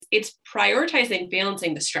it's prioritizing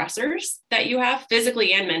balancing the stressors that you have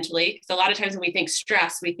physically and mentally. Because a lot of times when we think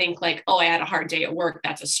stress, we think like, oh, I had a hard day at work.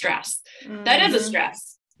 That's a stress. Mm-hmm. That is a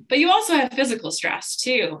stress. But you also have physical stress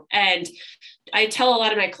too. And I tell a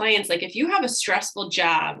lot of my clients, like, if you have a stressful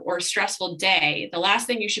job or a stressful day, the last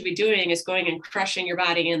thing you should be doing is going and crushing your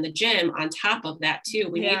body in the gym on top of that too.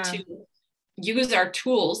 We need to use our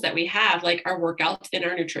tools that we have, like our workouts and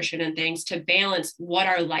our nutrition and things, to balance what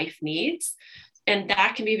our life needs. And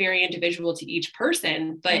that can be very individual to each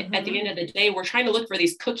person. But at the end of the day, we're trying to look for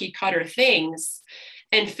these cookie cutter things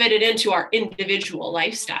and fit it into our individual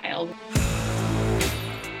lifestyle.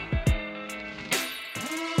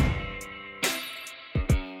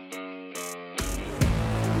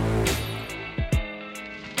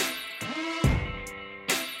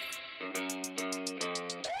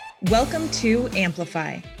 Welcome to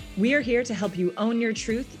Amplify. We are here to help you own your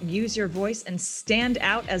truth, use your voice, and stand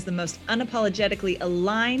out as the most unapologetically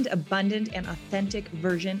aligned, abundant, and authentic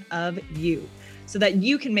version of you, so that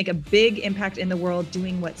you can make a big impact in the world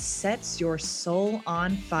doing what sets your soul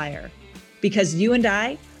on fire. Because you and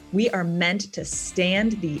I, we are meant to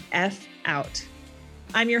stand the F out.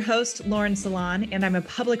 I'm your host, Lauren Salon, and I'm a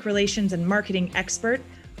public relations and marketing expert,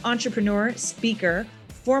 entrepreneur, speaker,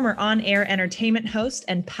 former on-air entertainment host,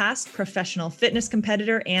 and past professional fitness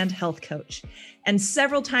competitor and health coach. And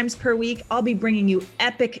several times per week, I'll be bringing you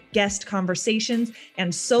epic guest conversations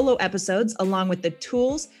and solo episodes, along with the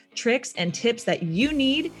tools, tricks, and tips that you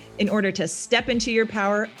need in order to step into your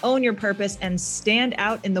power, own your purpose, and stand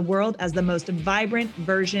out in the world as the most vibrant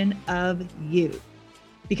version of you.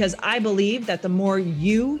 Because I believe that the more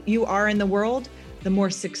you are in the world, the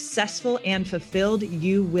more successful and fulfilled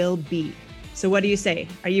you will be. So what do you say?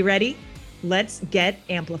 Are you ready? Let's get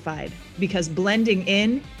amplified, because blending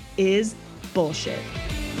in is bullshit.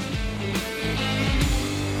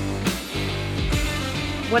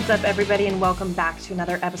 What's up, everybody, and welcome back to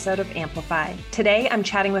another episode of Amplify. Today, I'm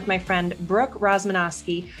chatting with my friend, Brooke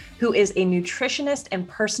Rozmanowski, who is a nutritionist and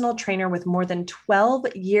personal trainer with more than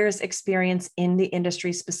 12 years experience in the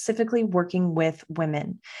industry, specifically working with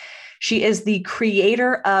women. She is the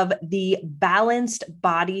creator of the Balanced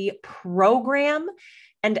Body program.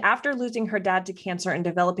 And after losing her dad to cancer and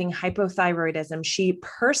developing hypothyroidism, she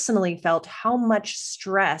personally felt how much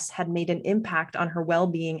stress had made an impact on her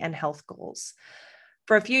well-being and health goals.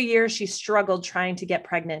 For a few years, she struggled trying to get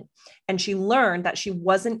pregnant, and she learned that she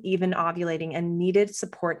wasn't even ovulating and needed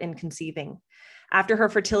support in conceiving. After her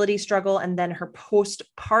fertility struggle and then her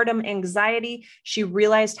postpartum anxiety, she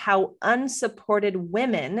realized how unsupported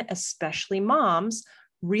women, especially moms,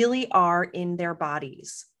 really are in their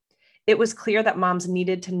bodies. It was clear that moms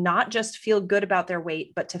needed to not just feel good about their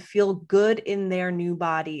weight, but to feel good in their new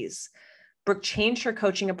bodies. Brooke changed her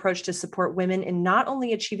coaching approach to support women in not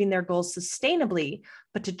only achieving their goals sustainably,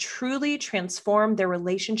 but to truly transform their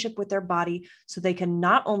relationship with their body so they can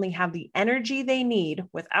not only have the energy they need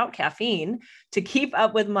without caffeine to keep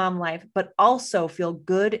up with mom life, but also feel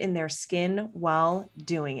good in their skin while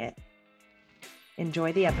doing it.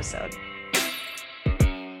 Enjoy the episode.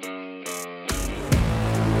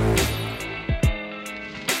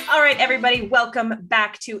 All right, everybody, welcome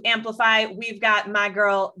back to Amplify. We've got my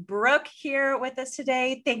girl, Brooke, here with us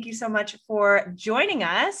today. Thank you so much for joining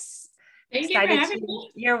us. Thank you for having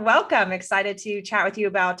me. You're welcome. Excited to chat with you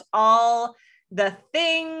about all the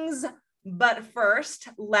things. But first,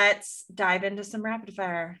 let's dive into some rapid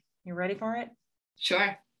fire. You ready for it?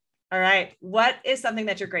 Sure. All right. What is something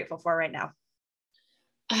that you're grateful for right now?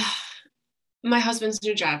 My husband's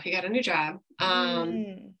new job. He got a new job.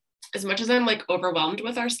 As much as I'm like overwhelmed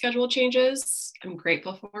with our schedule changes, I'm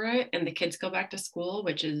grateful for it. And the kids go back to school,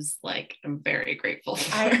 which is like, I'm very grateful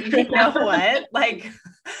for. You know what? Like,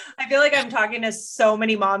 I feel like I'm talking to so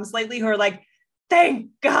many moms lately who are like,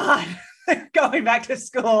 thank God they're going back to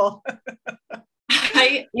school.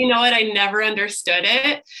 You know what? I never understood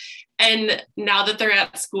it. And now that they're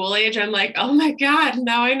at school age, I'm like, oh my God,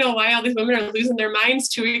 now I know why all these women are losing their minds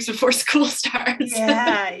 2 weeks before school starts.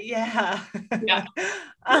 Yeah.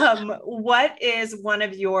 What is one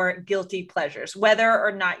of your guilty pleasures, whether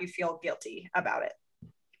or not you feel guilty about it?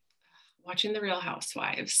 Watching The Real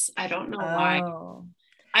Housewives. I don't know why.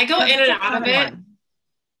 I go in and out of it.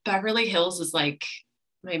 Beverly Hills is like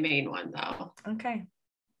my main one though. Okay.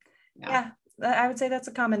 Yeah. I would say that's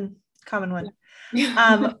a common one.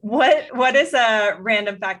 Yeah. What is a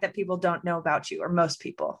random fact that people don't know about you, or most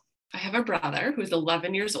people? I have a brother who's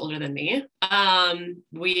 11 years older than me.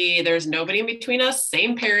 There's nobody in between us,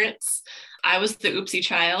 same parents. I was the oopsie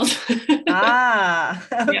child.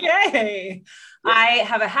 Okay. Yeah. I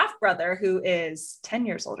have a half brother who is 10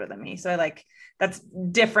 years older than me. So that's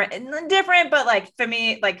different, but like for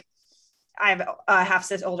me, like I have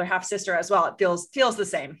a older half sister as well. It feels the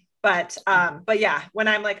same. But yeah, when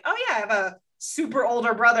I'm like, oh yeah, I have a super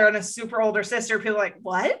older brother and a super older sister, people are like,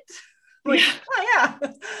 what? Like, Yeah.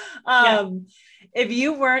 oh yeah. If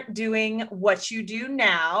you weren't doing what you do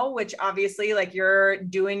now, which obviously like you're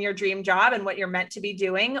doing your dream job and what you're meant to be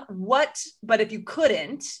doing, but if you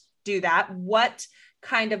couldn't do that, what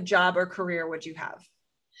kind of job or career would you have?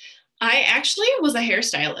 I actually was a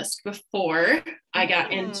hairstylist before I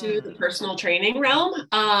got into the personal training realm.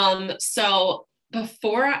 So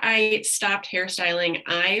before I stopped hairstyling,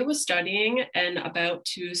 I was studying and about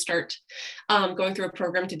to start going through a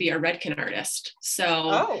program to be a Redken artist.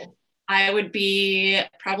 So I would be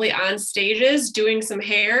probably on stages doing some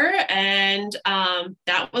hair, and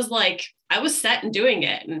that was like I was set and doing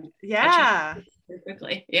it, and yeah,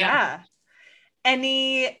 quickly, yeah.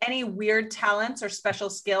 Any weird talents or special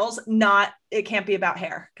skills? Not, it can't be about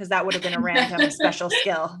hair because that would have been a random special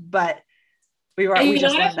skill, but we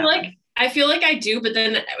just learned that one. I feel like I do, but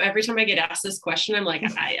then every time I get asked this question, I'm like,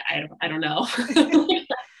 I don't know.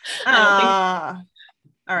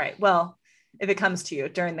 All right. Well, if it comes to you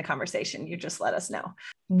during the conversation, you just let us know.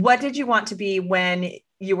 What did you want to be when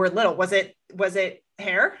you were little? Was it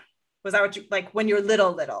hair? Was that what you like when you were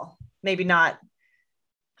little? Maybe not.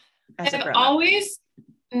 I've always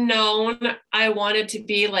known I wanted to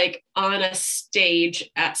be like on a stage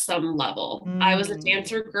at some level. I was a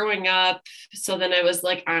dancer growing up. So then I was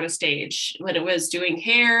like on a stage. When it was doing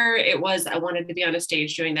hair, I wanted to be on a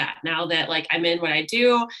stage doing that. Now that like I'm in what I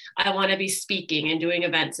do, I want to be speaking and doing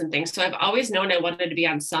events and things. So I've always known I wanted to be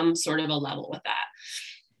on some sort of a level with that.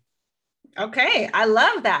 Okay. I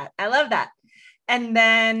love that. And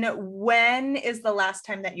then when is the last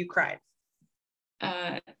time that you cried?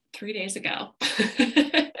 3 days ago.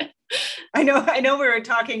 I know we were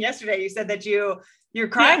talking yesterday. You said that you're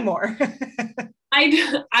crying more.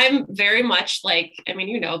 I'm very much like, I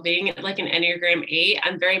mean, being like an Enneagram 8,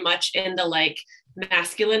 I'm very much in the like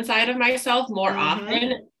masculine side of myself more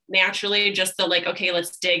often, naturally, just the like, okay,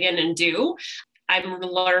 let's dig in and do. I'm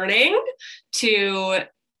learning to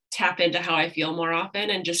tap into how I feel more often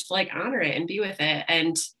and just like honor it and be with it.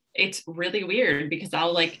 And it's really weird because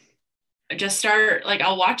I'll like just start like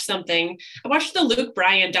I'll watch something. I watched the Luke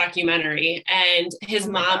Bryan documentary, and his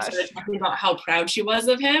mom started talking about how proud she was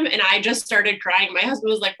of him, and I just started crying. My husband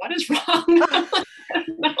was like, "What is wrong?" I'm like, I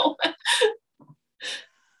don't know.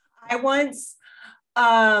 I once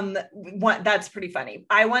that's pretty funny.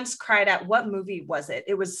 I once cried at, what movie was it?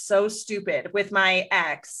 It was so stupid, with my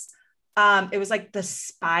ex. It was like The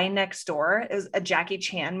Spy Next Door. It was a Jackie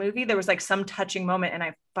Chan movie. There was like some touching moment and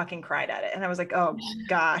I fucking cried at it. And I was like, oh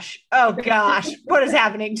gosh, what is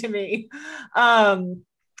happening to me? All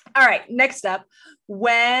right, next up,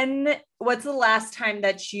 what's the last time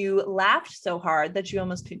that you laughed so hard that you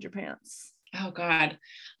almost peed your pants? Oh God.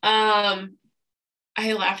 I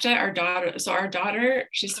laughed at our daughter. So our daughter,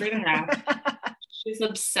 she's 3.5. She's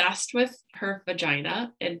obsessed with her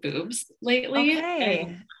vagina and boobs lately. Okay.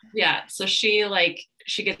 And yeah. So she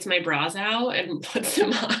gets my bras out and puts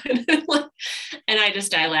them on. And I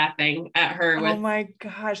just die laughing at her. Oh my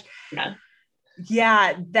gosh.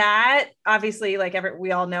 Yeah. That obviously, like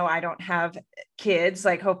we all know I don't have kids,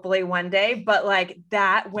 like hopefully one day, but like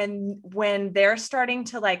that when they're starting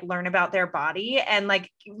to like learn about their body, and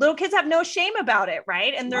like little kids have no shame about it.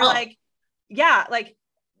 Right. And they're like, yeah, like,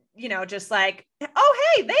 just like,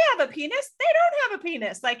 oh, hey, they have a penis. They don't have a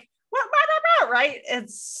penis. Like, what, right?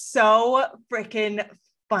 It's so freaking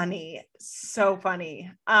funny. So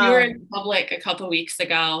funny. We were in public a couple of weeks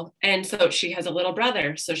ago. And so she has a little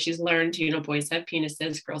brother. So she's learned, boys have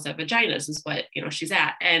penises, girls have vaginas is what, she's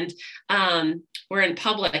at. And we're in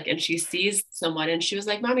public and she sees someone and she was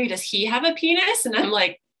like, Mommy, does he have a penis? And I'm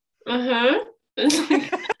like,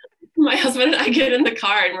 my husband and I get in the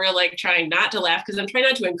car and we're like trying not to laugh because I'm trying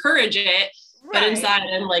not to encourage it, but inside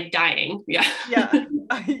I'm like dying. Yeah.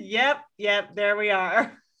 Yep. There we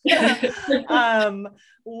are.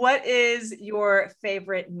 What is your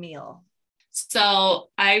favorite meal? So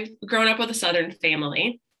I've grown up with a Southern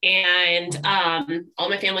family, and all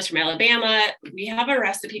my family's from Alabama. We have a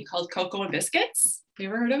recipe called cocoa and biscuits. Have you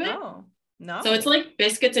ever heard of it? Oh, no. So it's like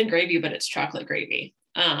biscuits and gravy, but it's chocolate gravy.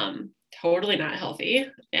 Totally not healthy.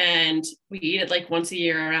 And we eat it like once a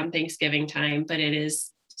year around Thanksgiving time, but it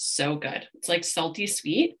is so good. It's like salty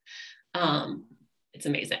sweet. It's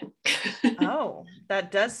amazing. Oh,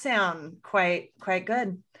 that does sound quite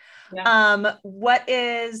good. Yeah.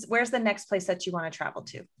 Where's the next place that you want to travel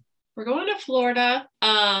to? We're going to Florida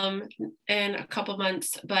in a couple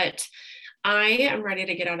months, but I am ready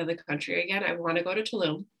to get out of the country again. I want to go to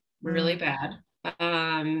Tulum really bad.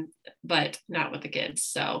 but not with the kids.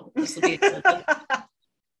 So this will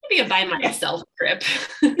be a by myself trip.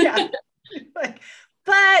 Yeah.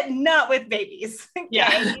 But not with babies. Okay,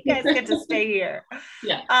 yeah. you guys get to stay here.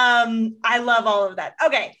 Yeah. I love all of that.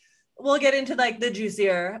 Okay, we'll get into like the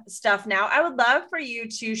juicier stuff now. I would love for you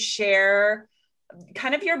to share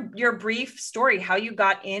kind of your brief story, how you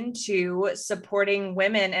got into supporting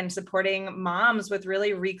women and supporting moms with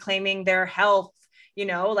really reclaiming their health,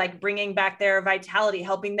 like bringing back their vitality,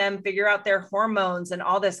 helping them figure out their hormones and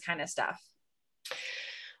all this kind of stuff.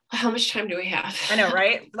 How much time do we have? I know,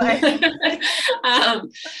 right?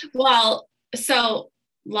 Well, so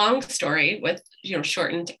long story with,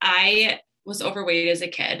 shortened, I was overweight as a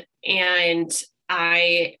kid, and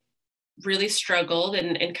I really struggled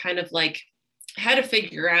and kind of like had to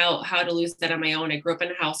figure out how to lose that on my own. I grew up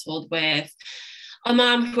in a household with a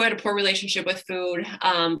mom who had a poor relationship with food,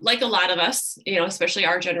 like a lot of us, especially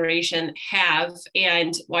our generation have,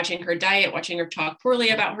 and watching her diet, watching her talk poorly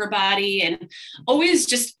about her body, and always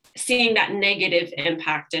just seeing that negative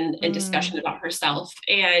impact and discussion about herself.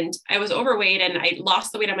 And I was overweight, and I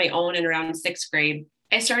lost the weight on my own in around 6th grade.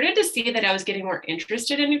 I started to see that I was getting more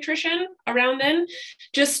interested in nutrition around then,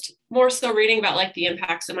 just more so reading about like the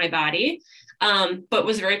impacts of my body, but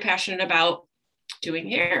was very passionate about doing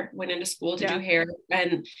hair, went into school to do hair.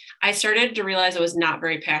 And I started to realize I was not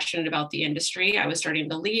very passionate about the industry. I was starting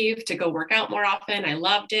to leave to go work out more often. I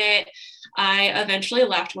loved it. I eventually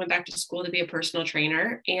left, went back to school to be a personal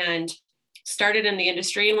trainer, and started in the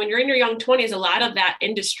industry. And when you're in your young 20s, a lot of that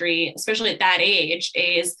industry, especially at that age,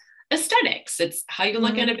 is aesthetics. It's how you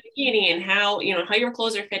look in a bikini and how your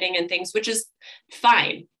clothes are fitting and things, which is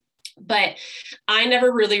fine. But I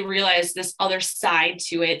never really realized this other side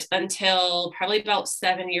to it until probably about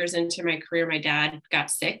 7 years into my career. My dad got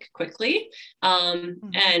sick quickly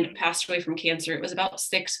and passed away from cancer. It was about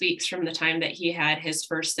 6 weeks from the time that he had his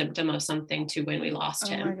first symptom of something to when we lost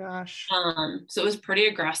him. Oh my gosh. So it was pretty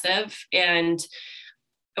aggressive, and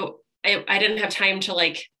I didn't have time to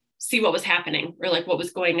like see what was happening or like what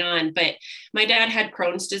was going on. But my dad had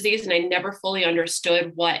Crohn's disease, and I never fully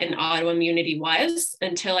understood what an autoimmunity was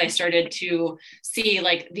until I started to see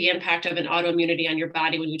like the impact of an autoimmunity on your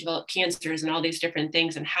body when you develop cancers and all these different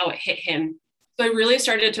things and how it hit him. So I really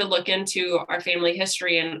started to look into our family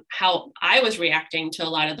history and how I was reacting to a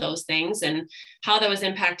lot of those things and how that was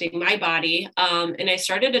impacting my body. And I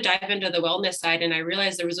started to dive into the wellness side, and I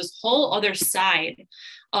realized there was this whole other side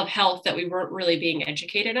of health that we weren't really being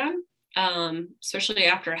educated on. Especially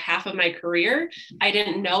after half of my career, I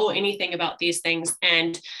didn't know anything about these things.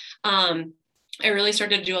 And I really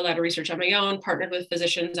started to do a lot of research on my own, partnered with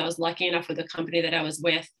physicians. I was lucky enough with the company that I was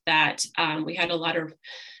with that we had a lot of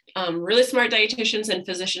really smart dietitians and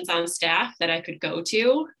physicians on staff that I could go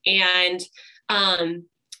to. And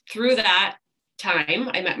through that time,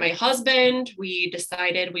 I met my husband. We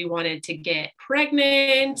decided we wanted to get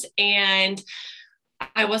pregnant, and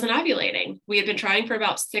I wasn't ovulating. We had been trying for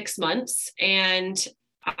about 6 months, and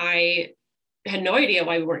I had no idea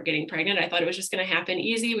why we weren't getting pregnant. I thought it was just going to happen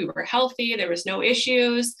easy. We were healthy. There was no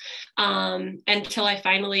issues until I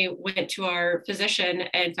finally went to our physician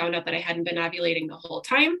and found out that I hadn't been ovulating the whole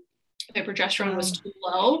time. My progesterone was too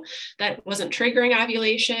low. That wasn't triggering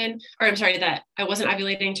ovulation, or I'm sorry, that I wasn't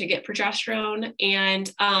ovulating to get progesterone.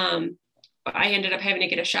 And I ended up having to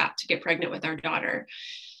get a shot to get pregnant with our daughter.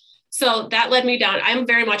 So that led me down. I'm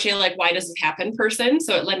very much a like, why does this happen person?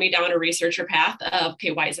 So it led me down a researcher path of,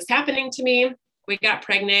 okay, why is this happening to me? We got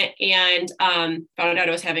pregnant and found out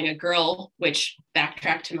I was having a girl, which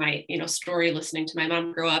backtracked to my, story, listening to my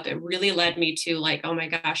mom grow up. It really led me to like, oh my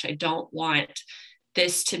gosh, I don't want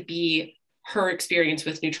this to be her experience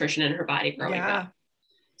with nutrition in her body growing up.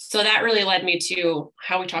 So that really led me to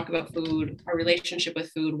how we talk about food, our relationship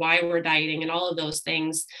with food, why we're dieting, and all of those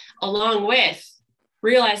things, along with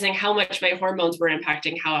realizing how much my hormones were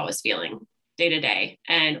impacting how I was feeling day to day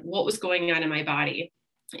and what was going on in my body.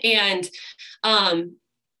 And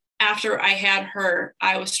after I had her,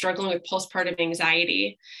 I was struggling with postpartum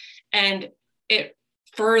anxiety, and it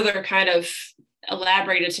further kind of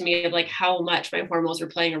elaborated to me of like how much my hormones were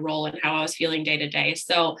playing a role in how I was feeling day to day.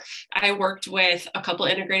 So I worked with a couple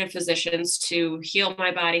of integrative physicians to heal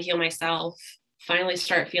my body, heal myself, finally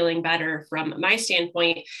start feeling better from my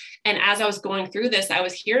standpoint. And as I was going through this, I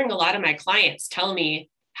was hearing a lot of my clients tell me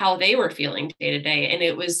how they were feeling day to day. And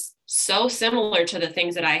it was so similar to the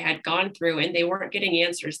things that I had gone through, and they weren't getting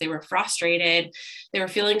answers. They were frustrated. They were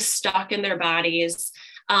feeling stuck in their bodies.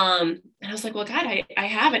 And I was like, well, God, I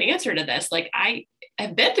have an answer to this. Like I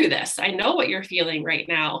have been through this. I know what you're feeling right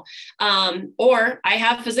now. Or I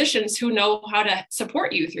have physicians who know how to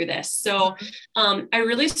support you through this. So I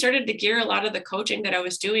really started to gear a lot of the coaching that I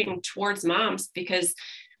was doing towards moms, because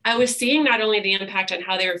I was seeing not only the impact on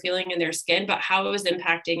how they were feeling in their skin, but how it was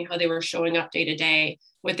impacting how they were showing up day to day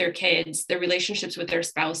with their kids, their relationships with their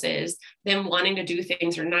spouses, them wanting to do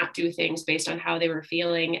things or not do things based on how they were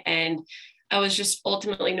feeling. And I was just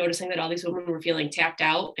ultimately noticing that all these women were feeling tapped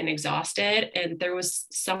out and exhausted, and there was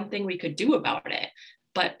something we could do about it,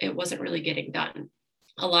 but it wasn't really getting done.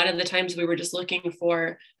 A lot of the times we were just looking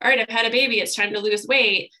for, all right, I've had a baby, it's time to lose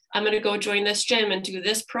weight. I'm going to go join this gym and do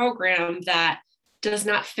this program that does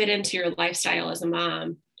not fit into your lifestyle as a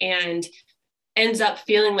mom, and ends up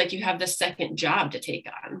feeling like you have the second job to take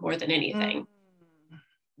on more than anything.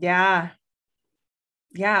 Yeah.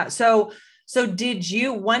 Yeah. So did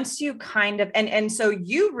you, once you kind of, and so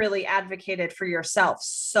you really advocated for yourself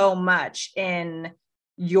so much in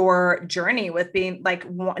your journey with being like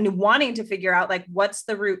wanting to figure out like, what's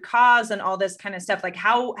the root cause and all this kind of stuff. Like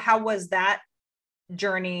how was that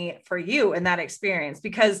journey for you in that experience?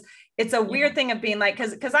 Because it's a weird thing of being like,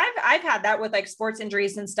 cause I've had that with like sports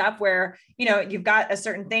injuries and stuff where, you know, you've got a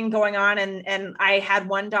certain thing going on. And I had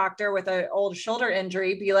one doctor with an old shoulder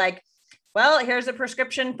injury be like, well, here's a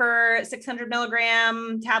prescription for 600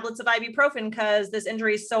 milligram tablets of ibuprofen, because this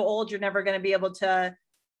injury is so old, you're never going to be able to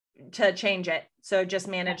change it. So just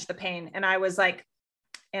manage the pain. And I was like,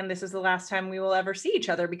 and this is the last time we will ever see each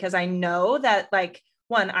other, because I know that like,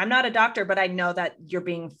 one, I'm not a doctor, but I know that you're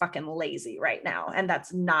being fucking lazy right now. And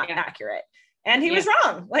that's not accurate. And he was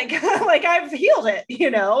wrong. Like, like I've healed it,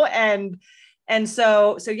 you know? And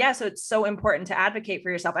so it's so important to advocate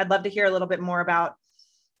for yourself. I'd love to hear a little bit more about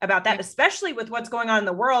that, especially with what's going on in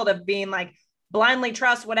the world of being like blindly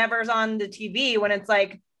trust whatever's on the TV, when it's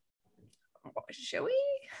like, should we?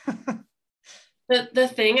 The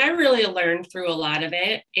thing I really learned through a lot of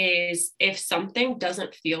it is, if something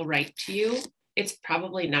doesn't feel right to you, it's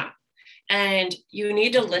probably not. And you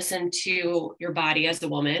need to listen to your body as a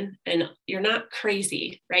woman, and you're not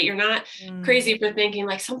crazy, right? You're not crazy for thinking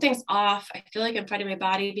like something's off. I feel like I'm fighting my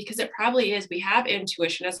body, because it probably is. We have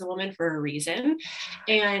intuition as a woman for a reason.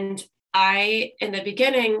 And in the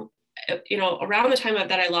beginning, you know, around the time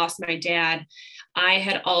that I lost my dad, I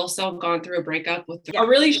had also gone through a breakup with a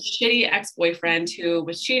really shitty ex-boyfriend who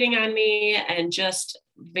was cheating on me and just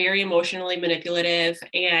very emotionally manipulative.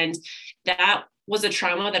 And that was a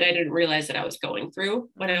trauma that I didn't realize that I was going through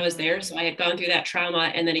when I was there. So I had gone through that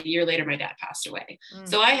trauma, and then a year later, my dad passed away.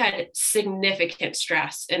 So I had significant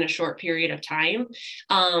stress in a short period of time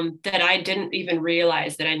that I didn't even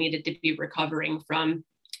realize that I needed to be recovering from.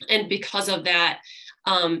 And because of that,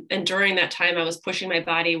 and during that time, I was pushing my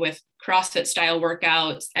body with CrossFit style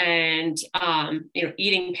workouts and, you know,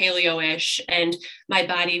 eating paleo-ish, and my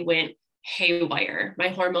body went haywire. My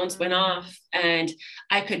hormones went off, and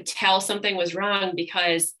I could tell something was wrong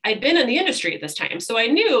because I'd been in the industry at this time. So I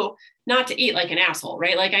knew not to eat like an asshole,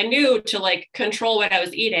 right? Like I knew to like control what I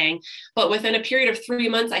was eating, but within a period of 3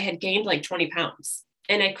 months, I had gained like 20 pounds.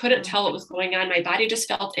 And I couldn't tell what was going on. My body just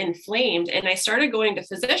felt inflamed. And I started going to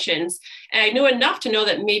physicians, and I knew enough to know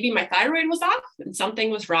that maybe my thyroid was off and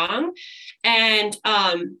something was wrong. And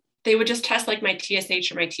they would just test like my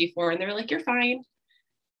TSH or my T4, and they were like, you're fine.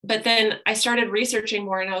 But then I started researching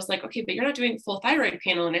more, and I was like, okay, but you're not doing a full thyroid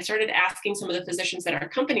panel. And I started asking some of the physicians that our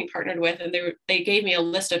company partnered with, and they gave me a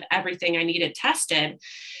list of everything I needed tested.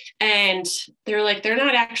 And they're like, they're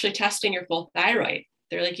not actually testing your full thyroid.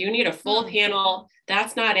 They're like, you need a full panel.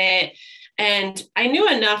 That's not it. And I knew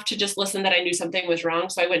enough to just listen that I knew something was wrong.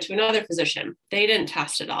 So I went to another physician. They didn't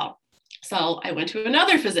test it all. So I went to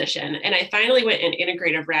another physician, and I finally went an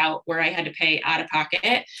integrative route where I had to pay out of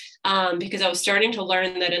pocket because I was starting to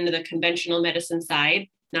learn that into the conventional medicine side,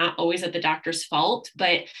 not always at the doctor's fault,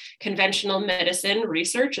 but conventional medicine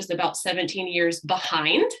research is about 17 years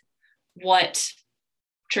behind what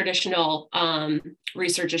traditional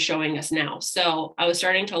research is showing us now. So I was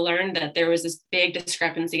starting to learn that there was this big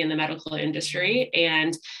discrepancy in the medical industry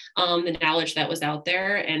and the knowledge that was out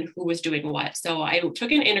there and who was doing what. So I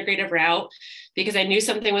took an integrative route because I knew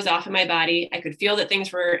something was off in my body. I could feel that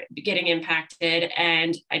things were getting impacted.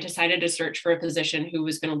 And I decided to search for a physician who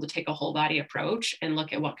was going to take a whole body approach and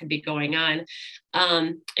look at what could be going on.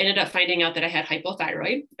 Ended up finding out that I had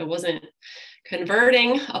hypothyroid. It wasn't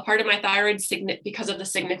converting a part of my thyroid because of the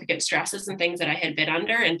significant stresses and things that I had been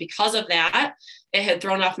under. And because of that, it had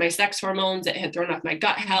thrown off my sex hormones. It had thrown off my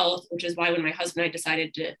gut health, which is why when my husband and I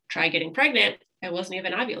decided to try getting pregnant, I wasn't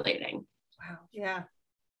even ovulating. Wow. Yeah.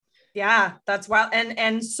 Yeah. That's wild.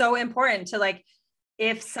 And so important to like,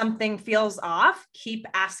 if something feels off, keep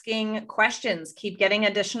asking questions, keep getting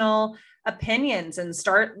additional opinions, and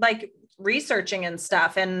start like researching and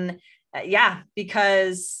stuff. And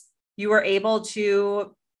because you were able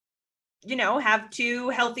to, have two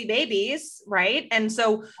healthy babies, right? And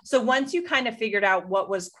so once you kind of figured out what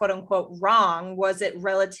was quote unquote wrong, was it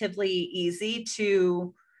relatively easy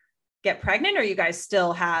to get pregnant, or you guys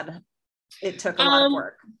still it took a lot of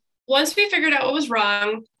work? Once we figured out what was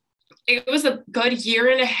wrong, it was a good year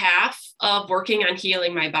and a half of working on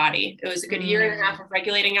healing my body. It was a good year and a half of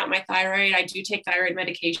regulating out my thyroid. I do take thyroid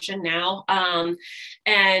medication now,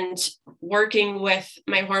 and working with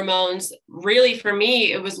my hormones. Really, for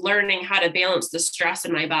me, it was learning how to balance the stress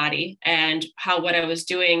in my body, and how what I was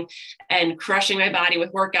doing and crushing my body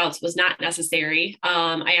with workouts was not necessary.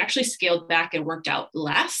 I actually scaled back and worked out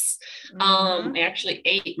less. I actually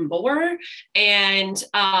ate more, and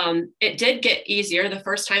it did get easier. The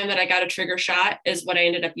first time that I got a trigger shot is what I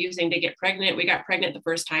ended up using to get pregnant. We got pregnant the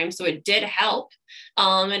first time, so it did help.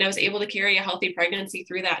 And I was able to carry a healthy pregnancy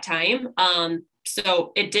through that time.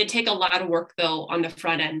 So it did take a lot of work though on the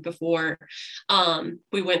front end before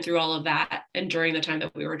we went through all of that, and during the time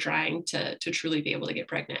that we were trying to truly be able to get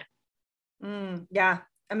pregnant. Yeah,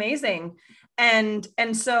 amazing. And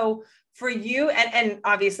so for you, and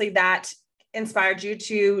obviously that inspired you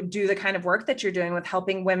to do the kind of work that you're doing with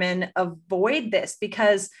helping women avoid this,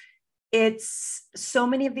 because it's so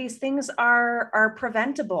many of these things are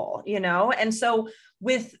preventable, And so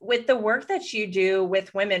with the work that you do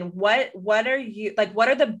with women, what are you like, what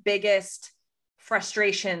are the biggest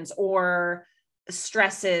frustrations or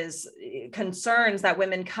stresses, concerns that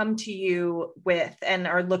women come to you with and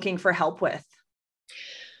are looking for help with?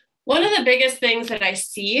 One of the biggest things that I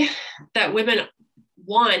see that women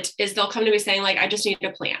want is they'll come to me saying, like, I just need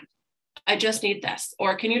a plan. I just need this.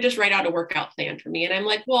 Or can you just write out a workout plan for me? And I'm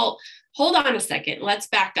like, well, hold on a second. Let's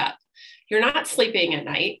back up. You're not sleeping at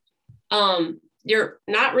night. You're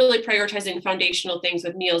not really prioritizing foundational things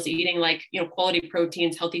with meals, eating like, quality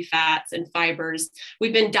proteins, healthy fats, and fibers.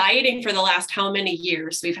 We've been dieting for the last how many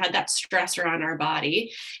years? We've had that stressor on our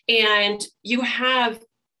body, and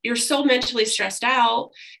you're so mentally stressed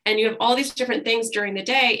out, and you have all these different things during the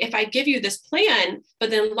day. If I give you this plan, but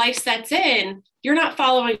then life sets in, you're not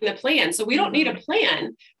following the plan. So we don't need a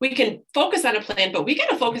plan. We can focus on a plan, but we got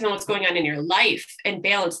to focus on what's going on in your life and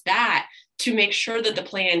balance that to make sure that the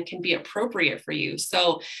plan can be appropriate for you.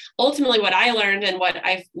 So ultimately what I learned, and what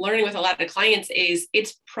I've learning with a lot of clients, is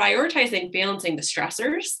it's prioritizing balancing the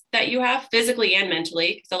stressors that you have physically and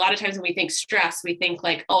mentally. Because a lot of times when we think stress, we think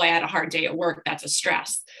like, oh, I had a hard day at work. That's a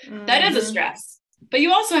stress. That is a stress. But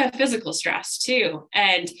you also have physical stress too.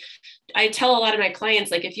 And I tell a lot of my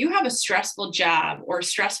clients, like, if you have a stressful job or a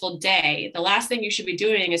stressful day, the last thing you should be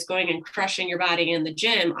doing is going and crushing your body in the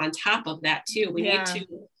gym on top of that too. We need to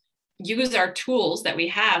use our tools that we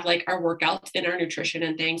have, like our workouts and our nutrition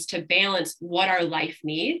and things, to balance what our life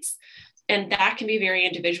needs. And that can be very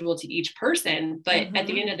individual to each person. But at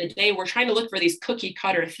the end of the day, we're trying to look for these cookie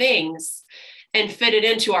cutter things and fit it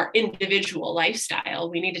into our individual lifestyle.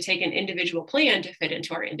 We need to take an individual plan to fit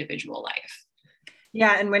into our individual life.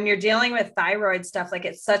 Yeah. And when you're dealing with thyroid stuff, like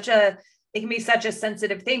it can be such a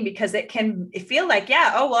sensitive thing, because it can feel like,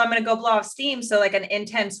 I'm going to go blow off steam. So like an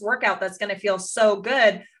intense workout that's going to feel so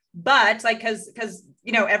good. But like, cause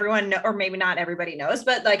everyone, or maybe not everybody knows,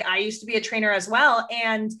 but like I used to be a trainer as well.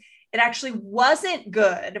 And it actually wasn't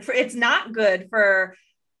good it's not good for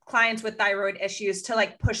clients with thyroid issues to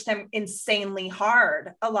like push them insanely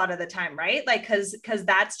hard a lot of the time. Right. Like, cause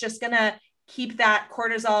that's just going to keep that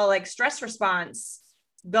cortisol, like stress response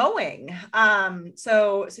going.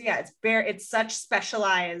 So yeah, it's such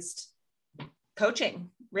specialized coaching,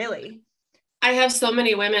 really. I have so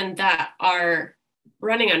many women that are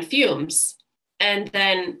running on fumes, and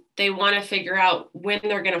then they want to figure out when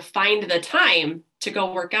they're going to find the time to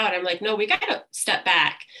go work out. I'm like, no, we got to step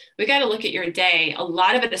back. We got to look at your day. A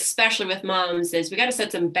lot of it, especially with moms, is we got to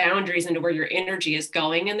set some boundaries into where your energy is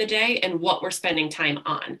going in the day and what we're spending time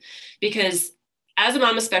on. Because as a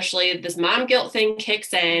mom, especially, this mom guilt thing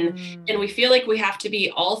kicks in, and we feel like we have to be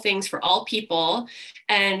all things for all people,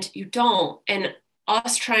 and you don't. And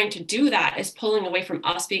us trying to do that is pulling away from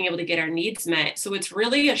us being able to get our needs met. So it's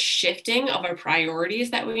really a shifting of our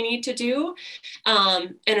priorities that we need to do,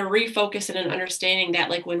 and a refocus and an understanding that,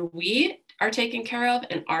 like, when we are taken care of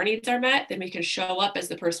and our needs are met, then we can show up as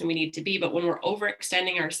the person we need to be. But when we're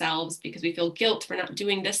overextending ourselves because we feel guilt for not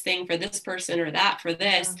doing this thing for this person or that for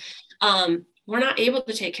this, we're not able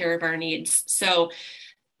to take care of our needs. So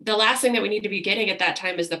the last thing that we need to be getting at that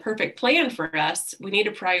time is the perfect plan for us. We need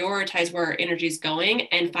to prioritize where our energy is going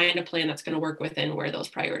and find a plan that's going to work within where those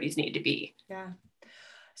priorities need to be. Yeah.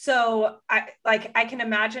 So I can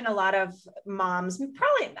imagine a lot of moms,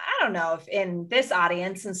 probably, I don't know if in this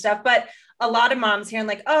audience and stuff, but a lot of moms hearing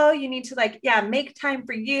like, oh, you need to like, yeah, make time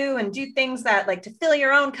for you and do things that like to fill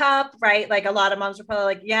your own cup, right? Like a lot of moms are probably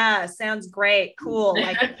like, yeah, sounds great, cool.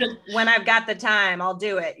 Like when I've got the time, I'll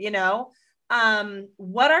do it, you know?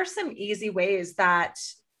 What are some easy ways that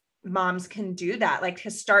moms can do that? Like to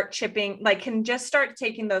start chipping, like can just start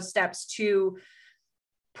taking those steps to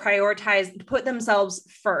prioritize, put themselves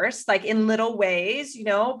first, like in little ways, you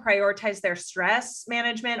know, prioritize their stress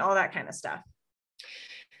management, all that kind of stuff.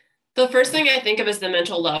 The first thing I think of is the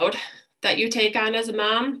mental load that you take on as a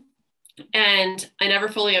mom. And I never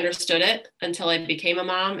fully understood it until I became a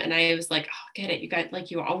mom. And I was like, oh, get it. You got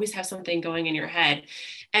like, you always have something going in your head.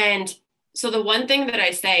 And so the one thing that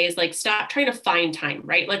I say is like, stop trying to find time,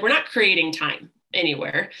 right? Like we're not creating time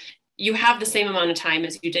anywhere. You have the same amount of time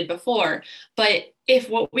as you did before. But if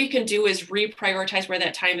what we can do is reprioritize where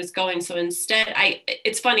that time is going. So instead,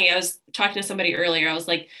 it's funny. I was talking to somebody earlier. I was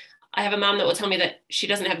like, I have a mom that will tell me that she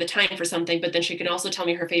doesn't have the time for something, but then she can also tell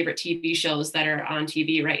me her favorite TV shows that are on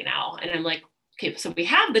TV right now. And I'm like, okay, so we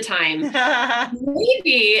have the time.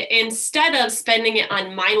 Maybe instead of spending it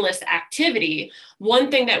on mindless activity, one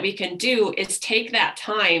thing that we can do is take that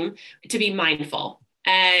time to be mindful.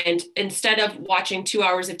 And instead of watching 2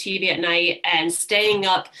 hours of TV at night and staying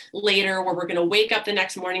up later where we're going to wake up the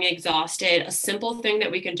next morning exhausted, a simple thing that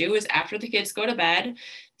we can do is after the kids go to bed,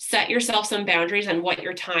 set yourself some boundaries on what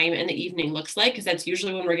your time in the evening looks like, because that's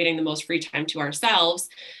usually when we're getting the most free time to ourselves.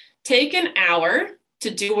 Take an hour to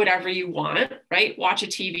do whatever you want, right? Watch a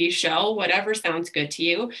TV show, whatever sounds good to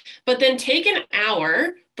you. But then take an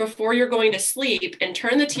hour before you're going to sleep and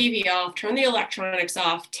turn the TV off, turn the electronics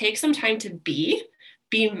off, take some time to be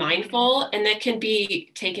mindful. And that can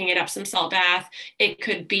be taking it up some salt bath. It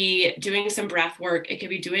could be doing some breath work. It could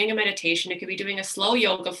be doing a meditation. It could be doing a slow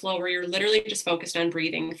yoga flow where you're literally just focused on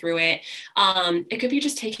breathing through it. It could be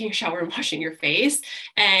just taking a shower and washing your face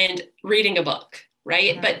and reading a book.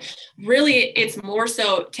 Right. Yeah. But really, it's more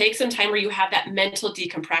so take some time where you have that mental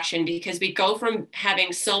decompression, because we go from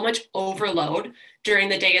having so much overload during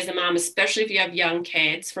the day as a mom, especially if you have young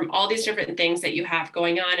kids, from all these different things that you have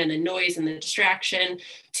going on and the noise and the distraction,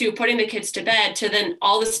 to putting the kids to bed, to then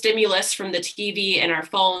all the stimulus from the TV and our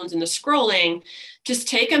phones and the scrolling. Just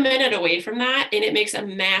take a minute away from that, and it makes a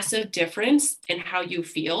massive difference in how you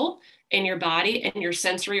feel in your body and your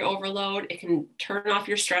sensory overload. It can turn off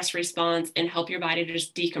your stress response and help your body to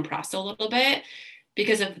just decompress a little bit.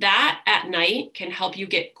 Because if that at night can help you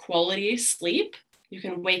get quality sleep, you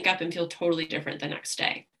can wake up and feel totally different the next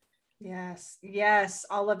day. Yes. Yes.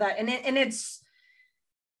 All of that. And it's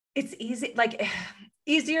easy, like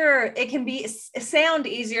easier. It can be sound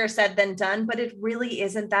easier said than done, but it really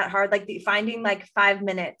isn't that hard. Like finding like 5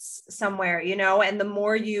 minutes somewhere, you know, and the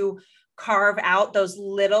more you carve out those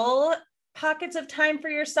little pockets of time for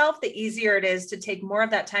yourself, the easier it is to take more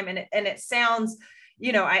of that time. And it sounds,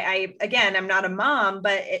 you know, I again, I'm not a mom,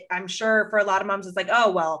 but I'm sure for a lot of moms, it's like,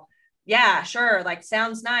 oh, well, yeah, sure. Like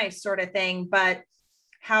sounds nice sort of thing. But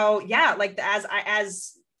how, yeah, like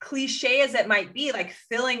as cliche as it might be, like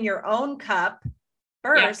filling your own cup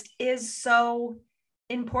first is so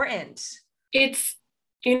important. It's,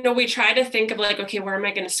 you know, we try to think of like, okay, where am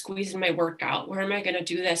I going to squeeze in my workout? Where am I going to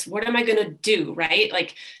do this? What am I going to do? Right?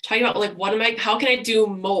 Like talking about like, how can I do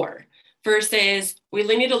more? Versus we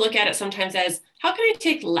need to look at it sometimes as, how can I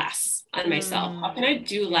take less on myself? How can I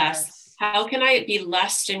do less? How can I be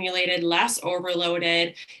less stimulated, less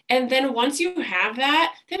overloaded? And then once you have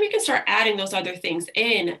that, then we can start adding those other things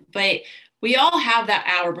in. But we all have that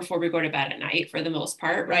hour before we go to bed at night for the most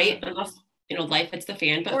part, right? Unless, you know, life hits the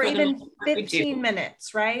fan, but or for even the 15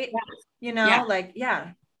 minutes, right? Yeah. You know, like,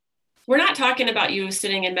 yeah. We're not talking about you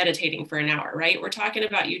sitting and meditating for an hour, right? We're talking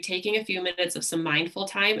about you taking a few minutes of some mindful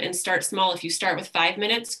time, and start small. If you start with 5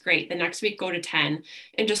 minutes, great. The next week, go to 10,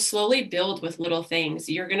 and just slowly build with little things.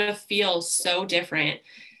 You're going to feel so different.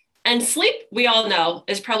 And sleep, we all know,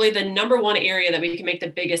 is probably the number one area that we can make the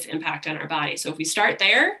biggest impact on our body. So if we start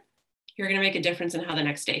there, you're going to make a difference in how the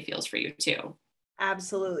next day feels for you too.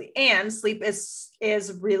 Absolutely. And sleep is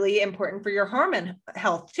really important for your hormone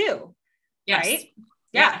health too. Yes. Right?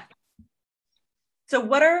 Yeah. So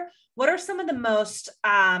what are some of the most,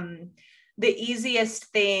 the easiest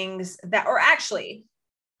things that, or actually,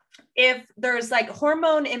 if there's like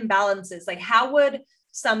hormone imbalances, like how would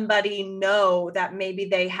somebody know that maybe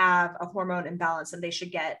they have a hormone imbalance and they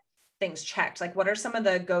should get things checked? Like what are some of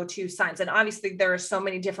the go-to signs? And obviously there are so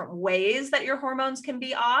many different ways that your hormones can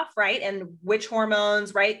be off, right? And which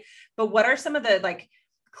hormones, right? But what are some of the like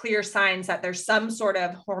clear signs that there's some sort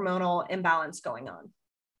of hormonal imbalance going on?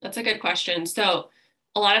 That's a good question. So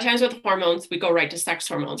a lot of times with hormones, we go right to sex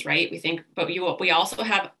hormones, right? We think, but we also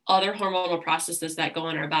have other hormonal processes that go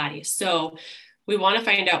in our body. So we want to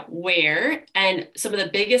find out where, and some of the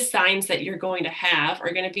biggest signs that you're going to have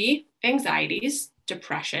are going to be anxieties,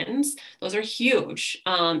 depressions. Those are huge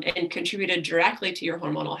and contributed directly to your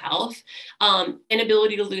hormonal health.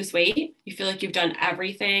 Inability to lose weight. You feel like you've done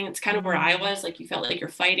everything. It's kind of where I was, like you felt like you're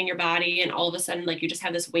fighting your body and all of a sudden, like you just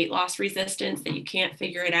have this weight loss resistance that you can't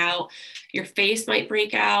figure it out. Your face might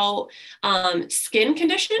break out. Skin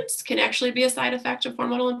conditions can actually be a side effect of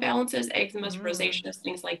hormonal imbalances, eczema, rosacea,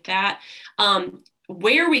 things like that.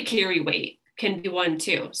 Where we carry weight can be one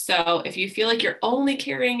too. So if you feel like you're only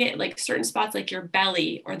carrying it like certain spots like your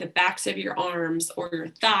belly or the backs of your arms or your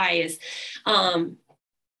thighs, some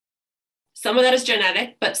of that is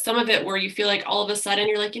genetic, but some of it where you feel like all of a sudden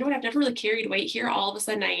you're like, you know what, I've never really carried weight here. All of a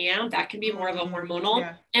sudden I am. That can be more of a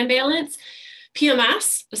hormonal imbalance.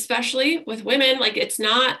 PMS, especially with women, like it's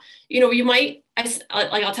not, you might,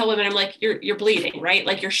 I'll tell women, I'm like, you're bleeding, right?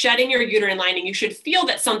 Like you're shedding your uterine lining. You should feel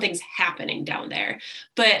that something's happening down there,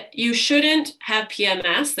 but you shouldn't have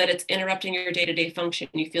PMS, that it's interrupting your day-to-day function.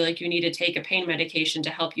 You feel like you need to take a pain medication to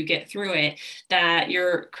help you get through it, that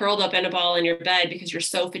you're curled up in a ball in your bed because you're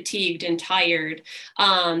so fatigued and tired,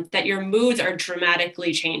 that your moods are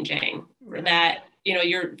dramatically changing, that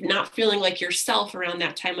you're not feeling like yourself around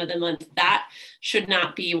that time of the month. That should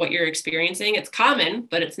not be what you're experiencing. It's common,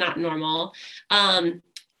 but it's not normal. And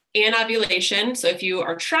ovulation. So if you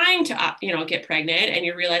are trying to, get pregnant and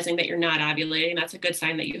you're realizing that you're not ovulating, that's a good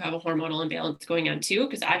sign that you have a hormonal imbalance going on too,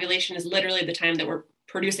 because ovulation is literally the time that we're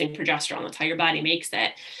producing progesterone. That's how your body makes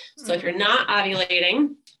it. So if you're not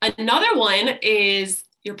ovulating, another one is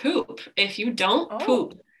your poop. If you don't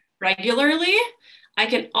poop regularly, I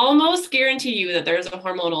can almost guarantee you that there's a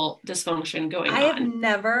hormonal dysfunction going on. I have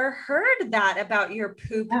never heard that about your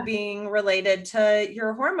poop being related to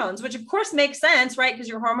your hormones, which of course makes sense, right? Because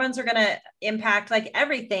your hormones are going to impact like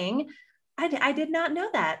everything. I did not know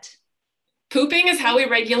that. Pooping is how we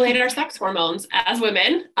regulate our sex hormones as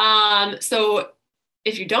women. So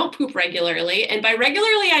if you don't poop regularly, and by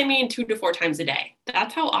regularly, I mean 2 to 4 times a day.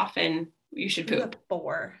 That's how often you should poop.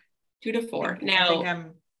 2 to 4. Now,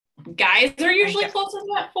 guys are usually closer to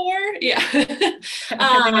that 4. Yeah.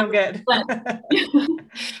 I think I'm good.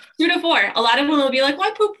 2 to 4. A lot of women will be like,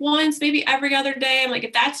 well, I poop once, maybe every other day. I'm like,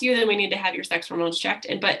 if that's you, then we need to have your sex hormones checked.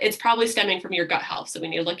 But it's probably stemming from your gut health. So we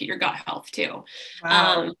need to look at your gut health too.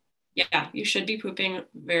 Wow. Yeah, you should be pooping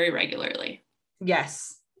very regularly.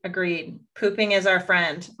 Yes. Agreed. Pooping is our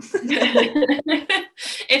friend.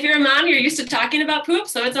 If you're a mom, you're used to talking about poop,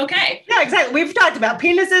 so it's okay. Yeah, exactly. We've talked about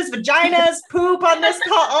penises, vaginas, poop on this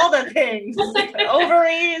call, all the things,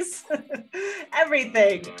 ovaries,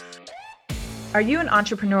 everything. Are you an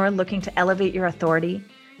entrepreneur looking to elevate your authority?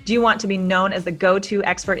 Do you want to be known as the go-to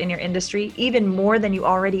expert in your industry, even more than you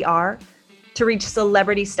already are? To reach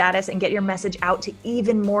celebrity status and get your message out to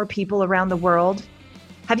even more people around the world?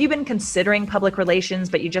 Have you been considering public relations,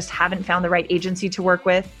 but you just haven't found the right agency to work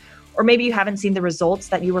with? Or maybe you haven't seen the results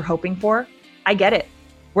that you were hoping for? I get it.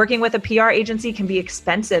 Working with a PR agency can be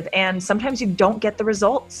expensive, and sometimes you don't get the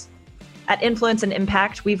results. At Influence and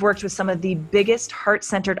Impact, we've worked with some of the biggest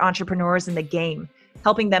heart-centered entrepreneurs in the game,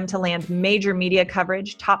 helping them to land major media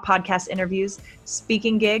coverage, top podcast interviews,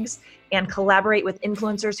 speaking gigs, and collaborate with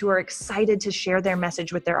influencers who are excited to share their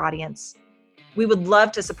message with their audience. We would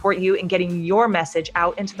love to support you in getting your message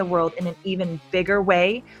out into the world in an even bigger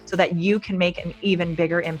way so that you can make an even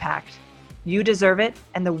bigger impact. You deserve it,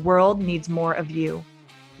 and the world needs more of you.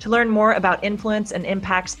 To learn more about Influence and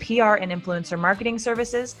Impact's PR and influencer marketing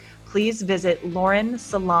services, please visit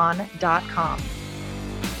laurensalon.com.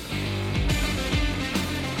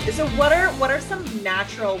 So what are some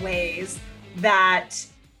natural ways that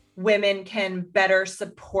women can better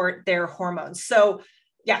support their hormones? So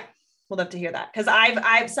yeah, we'll love to hear that. Cause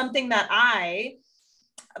I've something that I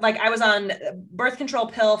was on birth control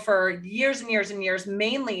pill for years and years and years,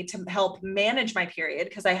 mainly to help manage my period,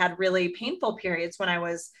 because I had really painful periods when I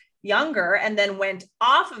was younger, and then went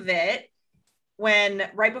off of it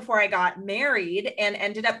right before I got married, and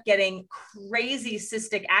ended up getting crazy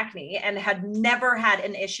cystic acne, and had never had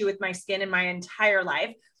an issue with my skin in my entire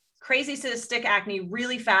life. Crazy cystic acne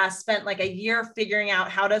really fast, spent like a year figuring out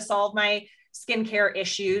how to solve my skincare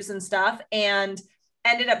issues and stuff, and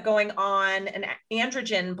ended up going on an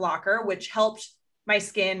androgen blocker, which helped my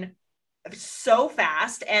skin so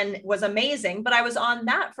fast and was amazing. But I was on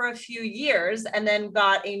that for a few years, and then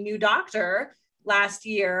got a new doctor last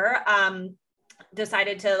year.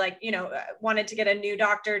 Decided to wanted to get a new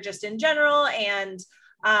doctor just in general, and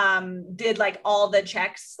did like all the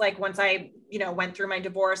checks. Like once I, went through my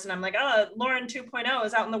divorce and I'm like, oh, Lauren 2.0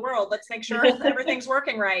 is out in the world. Let's make sure everything's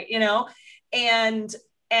working right,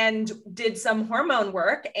 and did some hormone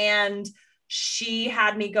work. And she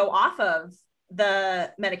had me go off of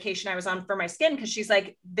the medication I was on for my skin. Cause she's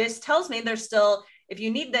like, this tells me there's still, if you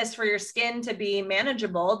need this for your skin to be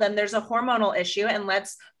manageable, then there's a hormonal issue, and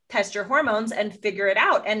let's test your hormones and figure it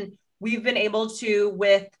out. And we've been able to,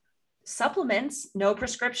 with supplements, no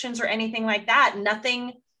prescriptions or anything like that,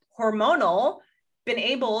 nothing hormonal, been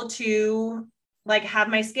able to like have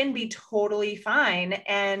my skin be totally fine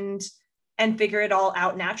and figure it all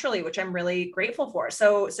out naturally, which I'm really grateful for.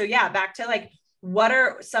 So yeah, back to like, what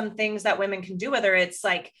are some things that women can do, whether it's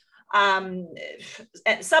like,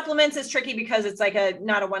 supplements is tricky because it's like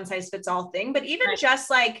not a one size fits all thing, but even just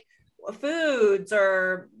like foods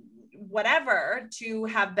or whatever to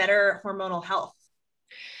have better hormonal health.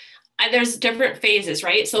 There's different phases,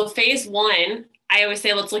 right? So phase one, I always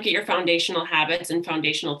say, let's look at your foundational habits and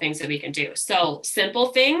foundational things that we can do. So simple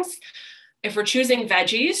things. If we're choosing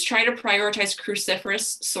veggies, try to prioritize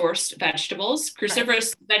cruciferous sourced vegetables.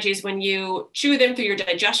 Cruciferous veggies, when you chew them through your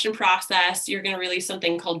digestion process, you're going to release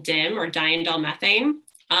something called DIM, or diindol methane.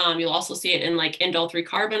 You'll also see it in like indole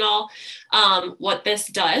 3-carbinol. What this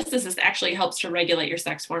does is this actually helps to regulate your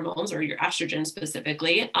sex hormones, or your estrogen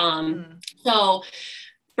specifically. So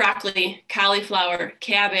broccoli, cauliflower,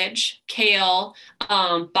 cabbage, kale,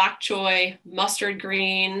 bok choy, mustard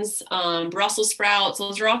greens, Brussels sprouts.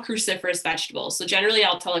 Those are all cruciferous vegetables. So generally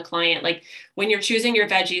I'll tell a client, like, when you're choosing your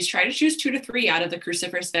veggies, try to choose 2 to 3 out of the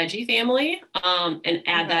cruciferous veggie family, and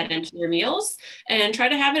add that into your meals, and try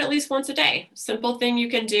to have it at least once a day. Simple thing you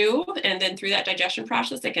can do. And then through that digestion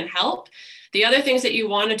process, it can help. The other things that you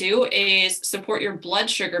want to do is support your blood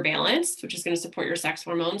sugar balance, which is going to support your sex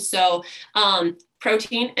hormones. So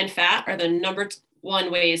protein and fat are the number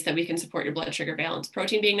one ways that we can support your blood sugar balance.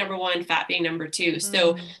 Protein being number 1, fat being number 2.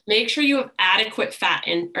 So make sure you have adequate fat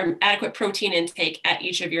or adequate protein intake at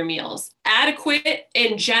each of your meals. Adequate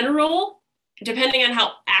in general, depending on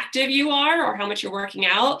how active you are or how much you're working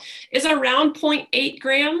out, is around 0.8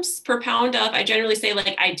 grams per pound of, I generally say,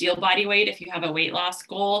 like, ideal body weight if you have a weight loss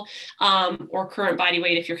goal, or current body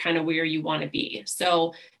weight if you're kind of where you want to be.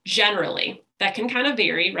 So generally, that can kind of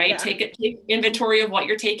vary, right? Yeah. Take inventory of what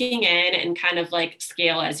you're taking in and kind of like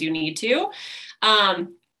scale as you need to.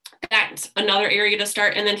 That's another area to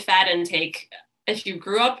start. And then fat intake. If you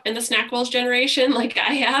grew up in the SnackWell's generation, like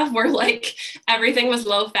I have, where like everything was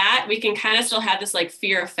low fat, we can kind of still have this like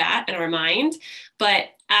fear of fat in our mind, but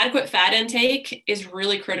adequate fat intake is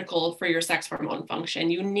really critical for your sex hormone function.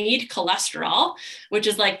 You need cholesterol, which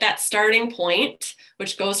is like that starting point,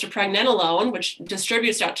 which goes to pregnenolone, which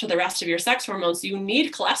distributes out to the rest of your sex hormones. So you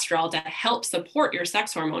need cholesterol to help support your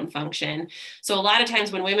sex hormone function. So a lot of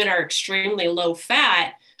times when women are extremely low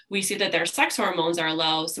fat, we see that their sex hormones are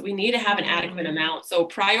low. So we need to have an adequate amount. So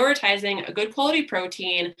prioritizing a good quality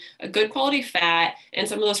protein, a good quality fat, and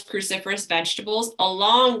some of those cruciferous vegetables,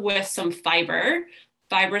 along with some fiber,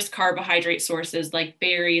 fibrous carbohydrate sources like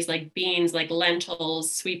berries, like beans, like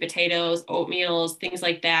lentils, sweet potatoes, oatmeals, things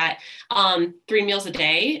like that. 3 meals a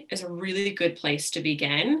day is a really good place to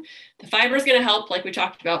begin. The fiber is going to help, like we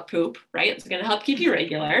talked about, poop, right? It's going to help keep you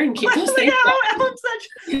regular and keep those things. Oh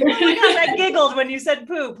my gosh, I giggled when you said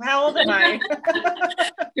poop. How old am I?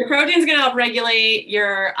 Your protein is going to help regulate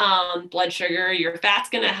your blood sugar. Your fat's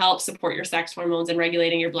going to help support your sex hormones and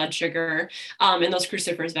regulating your blood sugar. And those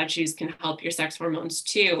cruciferous veggies can help your sex hormones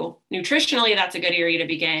too. Nutritionally, that's a good area to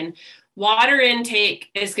begin. Water intake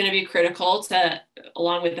is going to be critical to,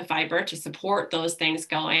 along with the fiber, to support those things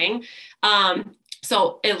going.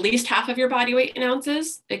 So at least half of your body weight in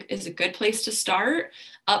ounces is a good place to start,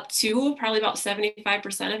 up to probably about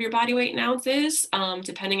 75% of your body weight in ounces,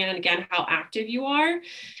 depending on, again, how active you are.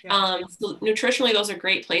 Yeah. So nutritionally, those are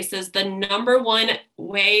great places. The number one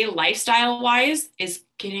way lifestyle-wise is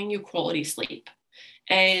getting you quality sleep.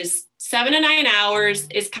 Is 7 to 9 hours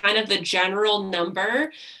is kind of the general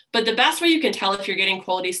number, but the best way you can tell if you're getting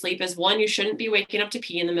quality sleep is, 1, you shouldn't be waking up to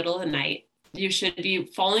pee in the middle of the night. You should be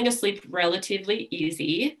falling asleep relatively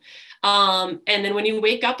easy. And then when you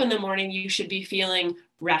wake up in the morning, you should be feeling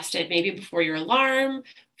rested, maybe before your alarm,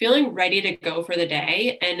 feeling ready to go for the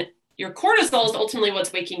day. And your cortisol is ultimately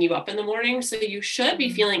what's waking you up in the morning. So you should be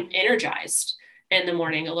feeling energized in the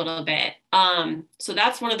morning a little bit. So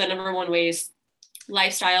that's one of the number one ways,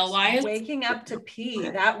 lifestyle wise. Waking up to pee,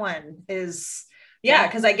 that one is, yeah,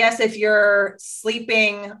 because I guess if you're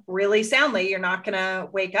sleeping really soundly, you're not going to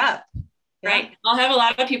wake up. Right. I'll have a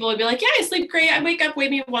lot of people would be like, yeah, I sleep great. I wake up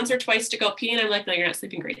maybe once or twice to go pee. And I'm like, no, you're not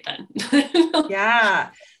sleeping great then. Yeah.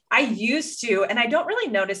 I used to, and I don't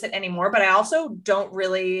really notice it anymore, but I also don't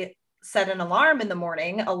really set an alarm in the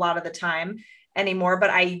morning a lot of the time anymore. But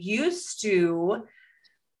I used to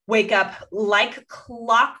wake up like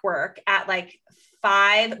clockwork at like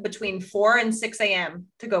between 4 and 6 a.m.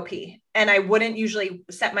 to go pee. And I wouldn't usually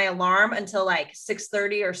set my alarm until like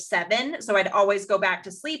 6:30 or 7. So I'd always go back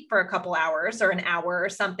to sleep for a couple hours or an hour or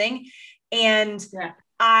something. And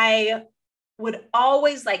I would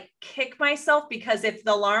always like kick myself, because if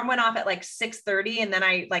the alarm went off at like 6:30 and then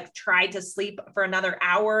I like tried to sleep for another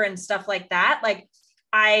hour and stuff like that, like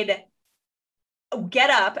I'd get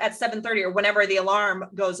up at 7:30 or whenever the alarm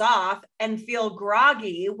goes off and feel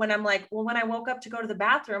groggy when I'm like, well, when I woke up to go to the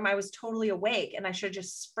bathroom, I was totally awake and I should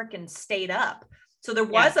just freaking stayed up. So there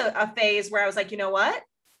was a phase where I was like, you know what?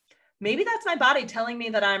 Maybe that's my body telling me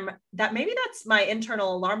that maybe that's my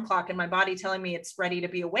internal alarm clock and my body telling me it's ready to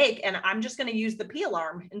be awake. And I'm just going to use the pee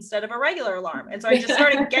alarm instead of a regular alarm. And so I just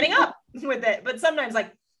started getting up with it. But sometimes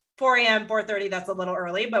like 4 a.m., 4:30, that's a little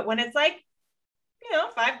early. But when it's like,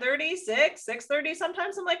 5:30, 6:30,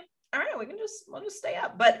 sometimes I'm like, all right, we'll just stay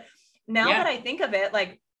up. But now that I think of it,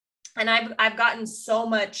 like, and I've gotten so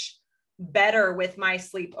much better with my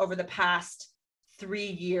sleep over the past 3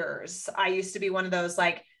 years. I used to be one of those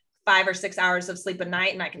like 5 or 6 hours of sleep a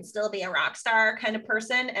night and I can still be a rock star kind of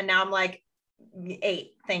person. And now I'm like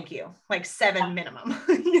 8, thank you, like 7 minimum,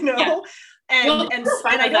 and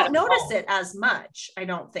I don't notice it as much, I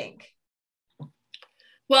don't think.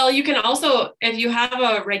 Well, you can also, if you have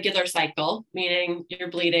a regular cycle, meaning you're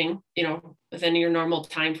bleeding, within your normal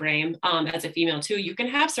time frame, as a female too, you can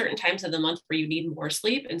have certain times of the month where you need more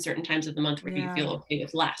sleep and certain times of the month where you feel okay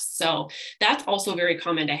with less. So that's also very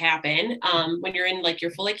common to happen. When you're in like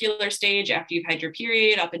your follicular stage after you've had your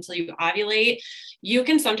period up until you ovulate, you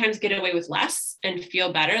can sometimes get away with less and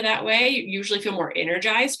feel better that way. You usually feel more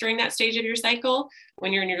energized during that stage of your cycle.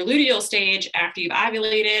 When you're in your luteal stage after you've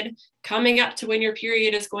ovulated, coming up to when your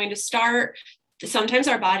period is going to start, sometimes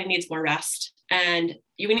our body needs more rest, and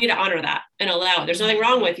you need to honor that and allow it. There's nothing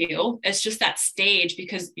wrong with you. It's just that stage,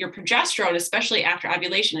 because your progesterone, especially after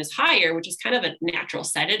ovulation, is higher, which is kind of a natural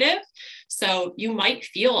sedative. So you might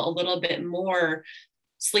feel a little bit more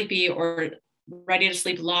sleepy or ready to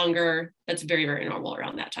sleep longer. That's very, very normal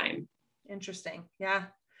around that time. Interesting. Yeah.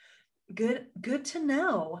 Good to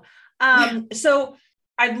know. So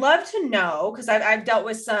I'd love to know, because I've dealt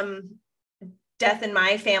with some death in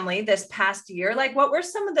my family this past year. Like, what were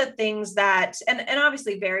some of the things that, and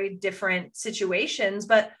obviously very different situations,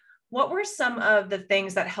 but what were some of the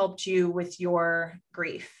things that helped you with your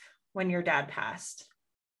grief when your dad passed?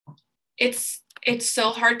 It's so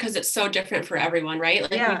hard because it's so different for everyone, right?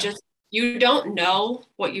 Like you don't know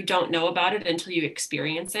what you don't know about it until you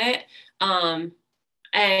experience it.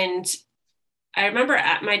 And I remember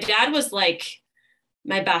my dad was like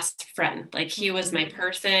my best friend. Like, he was my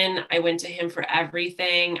person. I went to him for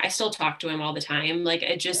everything. I still talk to him all the time. Like,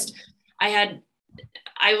 I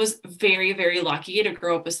was very, very lucky to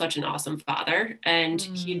grow up with such an awesome father. And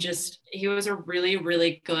he was a really,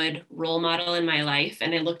 really good role model in my life.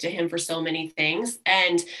 And I looked to him for so many things.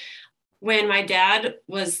 And when my dad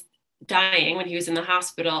was dying, when he was in the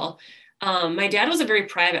hospital, my dad was a very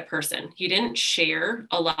private person. He didn't share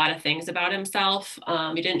a lot of things about himself.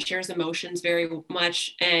 He didn't share his emotions very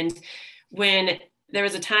much. And when there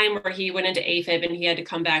was a time where he went into AFib and he had to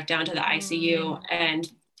come back down to the ICU,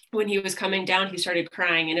 and when he was coming down, he started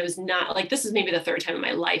crying. And it was not like, this is maybe the 3rd time in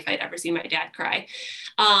my life I'd ever seen my dad cry.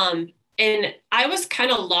 And I was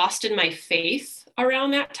kind of lost in my faith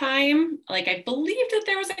around that time. Like, I believed that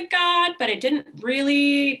there was a God, but I didn't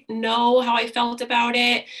really know how I felt about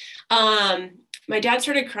it. My dad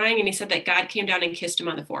started crying and he said that God came down and kissed him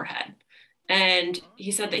on the forehead. And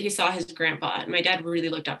he said that he saw his grandpa, and my dad really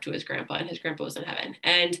looked up to his grandpa, and his grandpa was in heaven.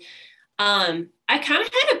 And I kind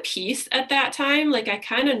of had a peace at that time. Like, I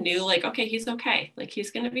kind of knew, like, okay, he's okay. Like,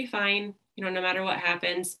 he's going to be fine, no matter what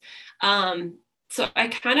happens. So I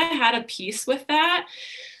kind of had a peace with that,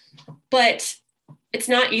 but it's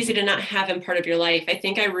not easy to not have him part of your life. I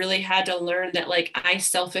think I really had to learn that, like, I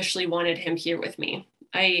selfishly wanted him here with me.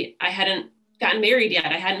 I hadn't gotten married yet.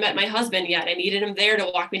 I hadn't met my husband yet. I needed him there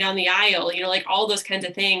to walk me down the aisle, like all those kinds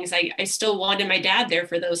of things. I still wanted my dad there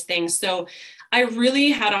for those things. So I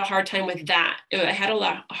really had a hard time with that. I had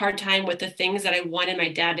a hard time with the things that I wanted my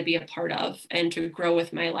dad to be a part of and to grow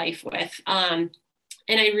with my life with.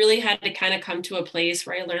 And I really had to kind of come to a place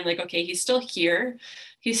where I learned, like, okay, he's still here.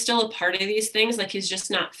 He's still a part of these things. Like, he's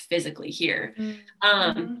just not physically here.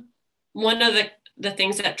 One of the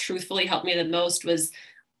things that truthfully helped me the most was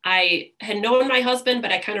I had known my husband,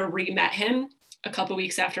 but I kind of re-met him a couple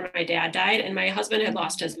weeks after my dad died, and my husband had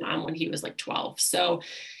lost his mom when he was like 12. So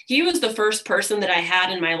he was the first person that I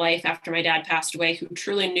had in my life after my dad passed away who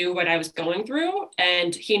truly knew what I was going through.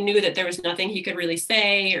 And he knew that there was nothing he could really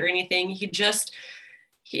say or anything.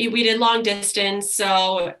 We did long distance.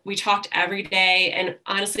 So we talked every day. And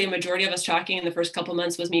honestly, a majority of us talking in the first couple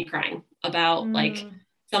months was me crying about like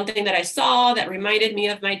something that I saw that reminded me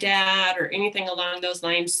of my dad or anything along those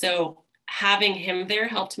lines. So having him there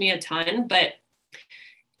helped me a ton, but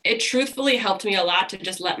it truthfully helped me a lot to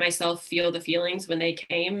just let myself feel the feelings when they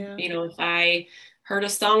came. Yeah. You know, if I heard a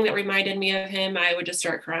song that reminded me of him, I would just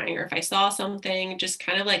start crying. Or if I saw something, just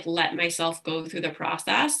kind of like let myself go through the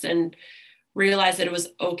process and realize that it was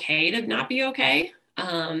okay to not be okay.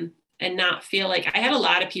 And not feel like I had a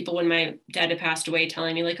lot of people when my dad had passed away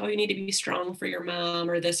telling me like, oh, you need to be strong for your mom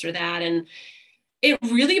or this or that. And it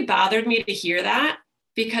really bothered me to hear that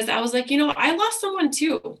because I was like, you know, I lost someone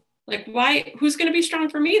too. Like, why, who's going to be strong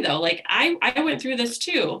for me though? Like I went through this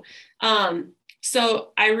too.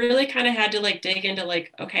 So I really kind of had to like dig into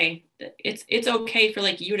like, okay, it's okay for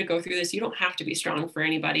like you to go through this. You don't have to be strong for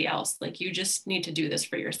anybody else. Like you just need to do this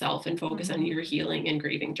for yourself and focus on your healing and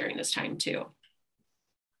grieving during this time too.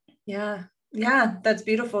 Yeah. Yeah. That's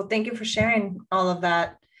beautiful. Thank you for sharing all of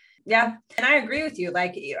that. Yeah. And I agree with you.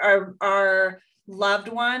 Like our loved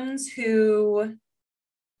ones who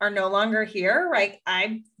are no longer here, right?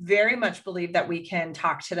 I very much believe that we can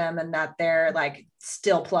talk to them and that they're like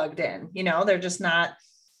still plugged in, you know, they're just not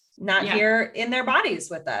here in their bodies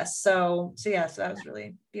with us. So yes, that was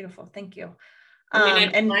really beautiful. Thank you.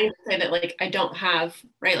 I mean, I say that like, I don't have,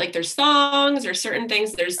 right. Like there's songs or certain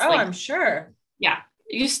things I'm sure. Yeah.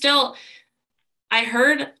 I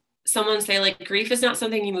heard someone say like grief is not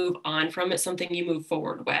something you move on from. It's something you move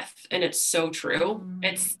forward with. And it's so true.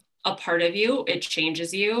 It's a part of you. It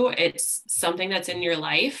changes you. It's something that's in your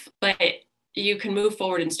life, but you can move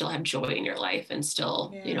forward and still have joy in your life and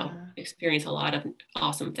still, you know, experience a lot of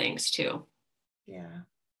awesome things too. Yeah.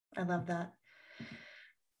 I love that.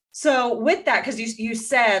 So with that, because you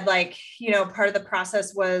said like, you know, part of the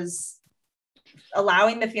process was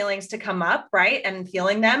allowing the feelings to come up, right? And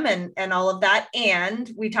feeling them and all of that. And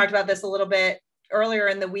we talked about this a little bit earlier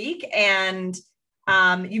in the week. And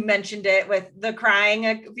you mentioned it with the crying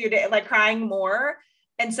a few days, like crying more.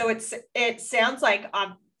 And so it sounds like,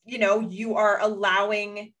 you know, you are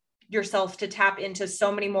allowing yourself to tap into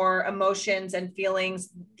so many more emotions and feelings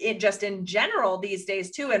just in general these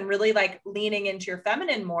days too, and really like leaning into your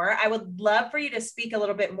feminine more. I would love for you to speak a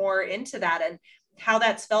little bit more into that and how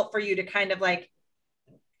that's felt for you to kind of like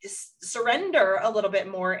surrender a little bit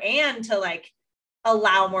more and to like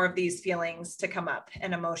allow more of these feelings to come up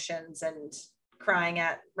and emotions and crying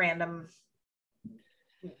at random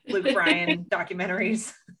Luke Bryan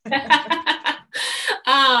documentaries.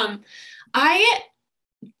 I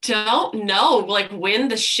don't know like when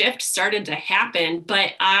the shift started to happen,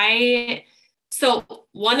 but so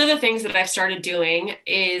one of the things that I've started doing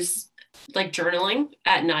is like journaling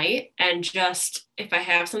at night. And just if I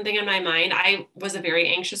have something in my mind, I was a very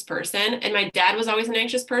anxious person and my dad was always an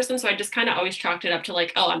anxious person. So I just kind of always chalked it up to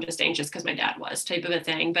like, oh, I'm just anxious because my dad was type of a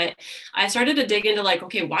thing. But I started to dig into like,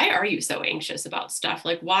 okay, why are you so anxious about stuff?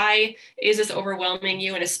 Like, why is this overwhelming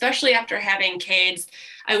you? And especially after having kids,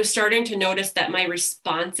 I was starting to notice that my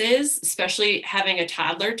responses, especially having a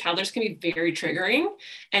toddlers can be very triggering.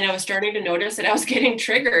 And I was starting to notice that I was getting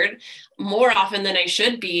triggered more often than I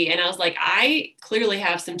should be. And I was like, I clearly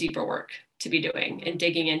have some deeper work to be doing and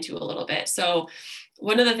digging into a little bit. So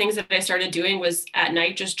one of the things that I started doing was at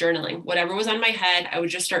night, just journaling. Whatever was on my head, I would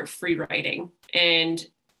just start free writing and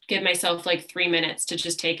give myself like 3 minutes to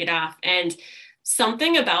just take it off. And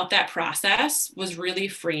something about that process was really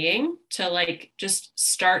freeing to like just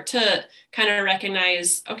start to kind of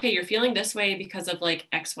recognize, okay, you're feeling this way because of like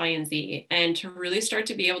X, Y, and Z, and to really start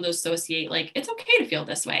to be able to associate like it's okay to feel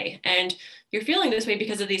this way and you're feeling this way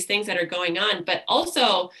because of these things that are going on. But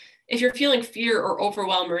also if you're feeling fear or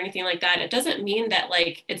overwhelm or anything like that, it doesn't mean that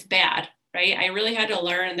like it's bad. Right. I really had to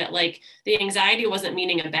learn that like the anxiety wasn't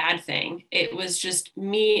meaning a bad thing. It was just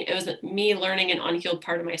me. It was me learning an unhealed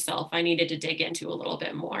part of myself I needed to dig into a little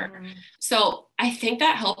bit more. So I think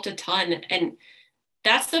that helped a ton. And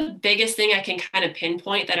that's the biggest thing I can kind of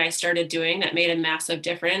pinpoint that I started doing that made a massive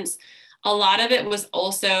difference. A lot of it was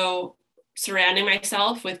also surrounding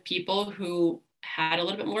myself with people who had a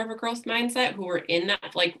little bit more of a growth mindset, who were in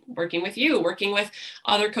that, like working with you, working with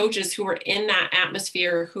other coaches who were in that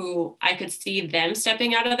atmosphere, who I could see them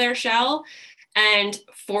stepping out of their shell and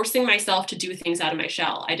forcing myself to do things out of my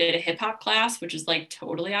shell. I did a hip hop class, which is like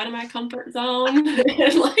totally out of my comfort zone.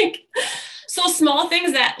 And like, so small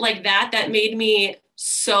things that like that made me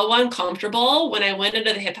so uncomfortable when I went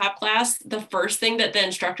into the hip hop class. The first thing that the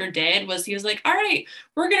instructor did was he was like, all right,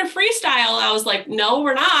 we're going to freestyle. I was like, no,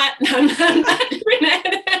 we're not. I'm not doing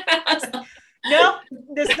it. No,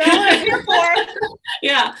 that's not what I'm here for.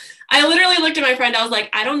 Yeah. I literally looked at my friend. I was like,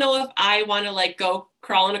 I don't know if I want to like go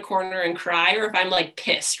crawl in a corner and cry or if I'm like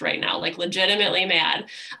pissed right now, like legitimately mad.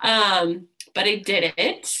 But I did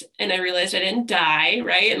it and I realized I didn't die.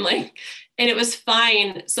 Right. And it was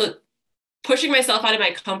fine. So pushing myself out of my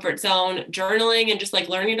comfort zone, journaling and just like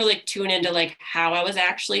learning to like tune into like how I was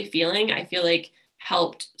actually feeling, I feel like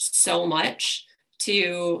helped so much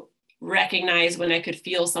to recognize when I could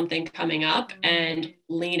feel something coming up and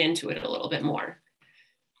lean into it a little bit more.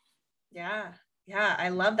 Yeah. Yeah. I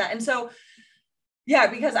love that. And so, yeah,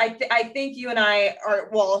 because I think you and I are,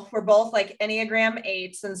 well, we're both like Enneagram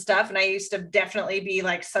 8s and stuff. And I used to definitely be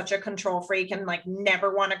like such a control freak and like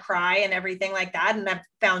never want to cry and everything like that. And I've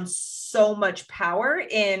found so much power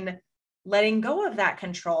in letting go of that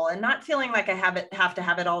control and not feeling like I have to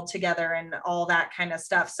have it all together and all that kind of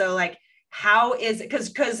stuff. So like, how is it?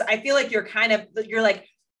 Cause I feel like you're like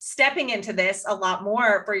stepping into this a lot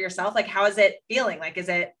more for yourself. Like, how is it feeling? Like, is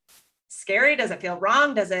it scary? Does it feel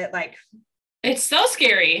wrong? Does it like, it's so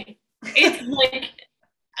scary. It's like,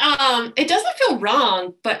 it doesn't feel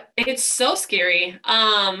wrong, but it's so scary.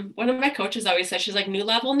 One of my coaches always says, she's like, new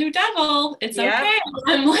level, new devil. It's okay.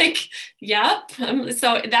 I'm like, yep.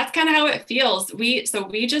 So that's kind of how it feels. We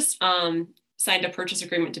just, signed a purchase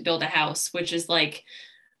agreement to build a house, which is like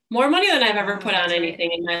more money than I've ever put on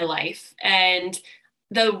anything in my life. And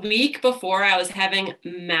the week before I was having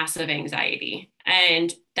massive anxiety.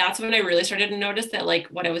 And that's when I really started to notice that like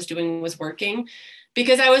what I was doing was working,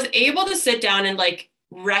 because I was able to sit down and like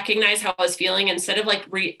recognize how I was feeling. Instead of like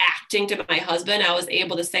reacting to my husband, I was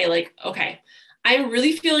able to say like, okay, I'm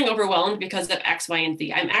really feeling overwhelmed because of X, Y, and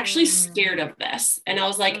Z. I'm actually scared of this. And I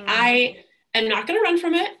was like, I am not going to run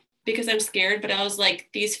from it because I'm scared, but I was like,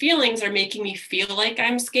 these feelings are making me feel like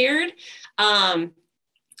I'm scared. And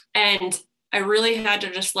I really had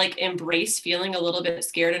to just like embrace feeling a little bit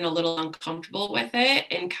scared and a little uncomfortable with it,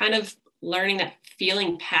 and kind of learning that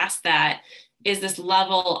feeling past that is this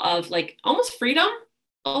level of like almost freedom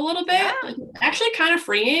a little bit, like actually kind of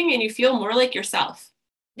freeing, and you feel more like yourself.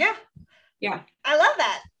 Yeah. Yeah. I love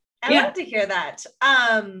that. I love to hear that.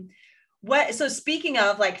 So speaking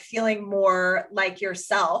of like feeling more like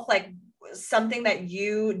yourself, like something that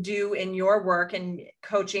you do in your work and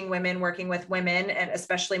coaching women, working with women, and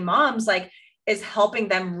especially moms, like is helping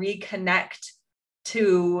them reconnect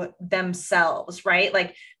to themselves, right?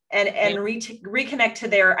 Like, and reconnect to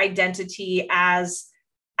their identity as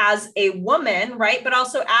a woman, right? But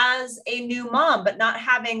also as a new mom, but not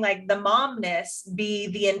having like the momness be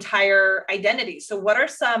the entire identity. So what are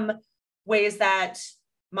some ways that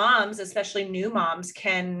moms, especially new moms,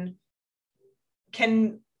 can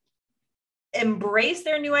embrace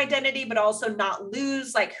their new identity, but also not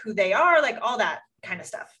lose like who they are, like all that kind of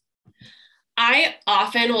stuff? I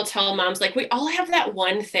often will tell moms, like, we all have that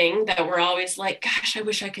one thing that we're always like, gosh, I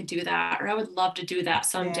wish I could do that, or I would love to do that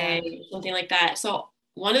someday, something like that. So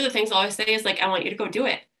one of the things I always say is like, I want you to go do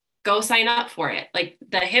it. Go sign up for it. Like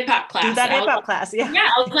the hip hop class. Do that hip hop class. Yeah. Yeah.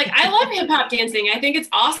 I was like, I love hip hop dancing. I think it's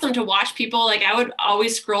awesome to watch people. Like I would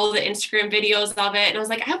always scroll the Instagram videos of it. And I was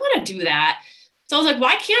like, I want to do that. So I was like,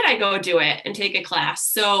 why can't I go do it and take a class?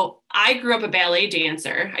 So I grew up a ballet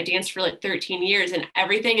dancer. I danced for like 13 years, and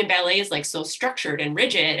everything in ballet is like so structured and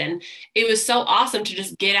rigid. And it was so awesome to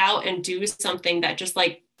just get out and do something that just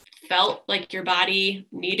like felt like your body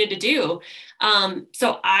needed to do.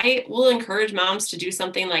 So I will encourage moms to do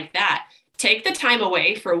something like that. Take the time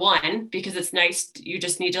away for one, because it's nice. You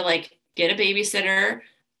just need to like get a babysitter,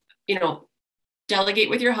 delegate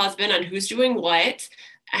with your husband on who's doing what,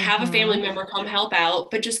 have a family member come help out,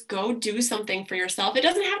 but just go do something for yourself. It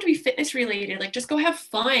doesn't have to be fitness related. Like just go have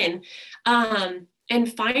fun,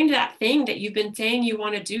 and find that thing that you've been saying you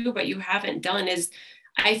want to do, but you haven't done. Is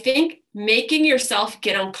I think making yourself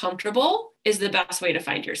get uncomfortable is the best way to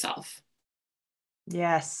find yourself.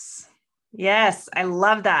 Yes. Yes. I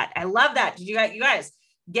love that. I love that. You guys,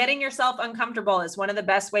 getting yourself uncomfortable is one of the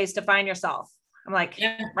best ways to find yourself. I'm like,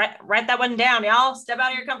 write that one down, y'all. Step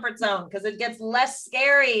out of your comfort zone, because it gets less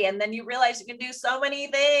scary. And then you realize you can do so many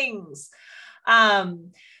things.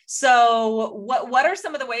 So what are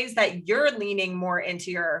some of the ways that you're leaning more into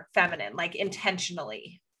your feminine, like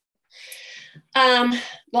intentionally?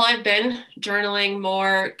 Well, I've been journaling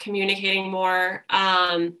more, communicating more.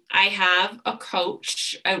 I have a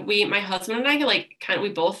coach. My husband and I we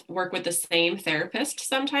both work with the same therapist.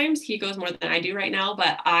 Sometimes he goes more than I do right now,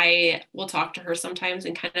 but I will talk to her sometimes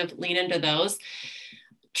and kind of lean into those.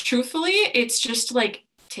 truthfully, it's just like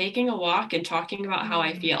taking a walk and talking about how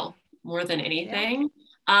I feel more than anything.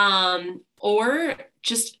 Or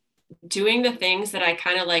just doing the things that I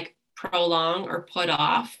kind of like prolong or put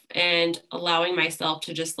off, and allowing myself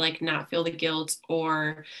to just like not feel the guilt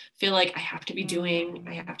or feel like I have to be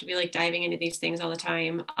like diving into these things all the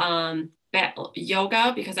time.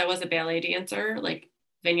 Yoga, because I was a ballet dancer, like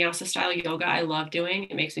vinyasa style yoga, I love doing.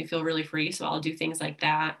 It makes me feel really free. So I'll do things like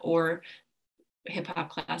that, or hip hop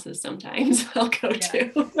classes sometimes I'll go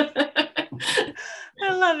to.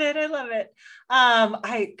 I love it. I love it.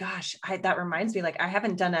 That reminds me, like, I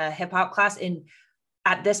haven't done a hip hop class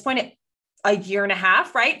at this point, a year and a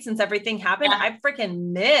half, right? Since everything happened, I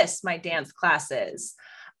freaking miss my dance classes.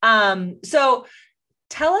 So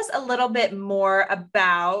tell us a little bit more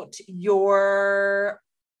about your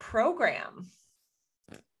program.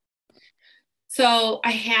 So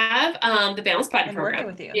I have the Balanced Body program.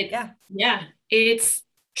 Working with you. It's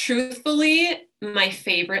truthfully my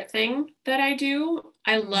favorite thing that I do.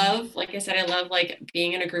 I love, like I said, I love like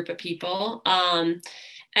being in a group of people.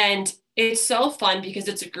 And it's so fun because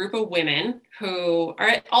it's a group of women who are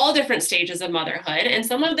at all different stages of motherhood. And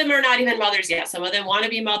some of them are not even mothers yet. Some of them want to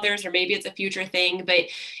be mothers, or maybe it's a future thing, but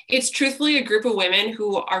it's truthfully a group of women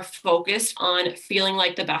who are focused on feeling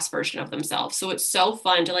like the best version of themselves. So it's so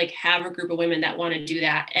fun to like have a group of women that want to do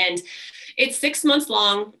that. And it's 6 months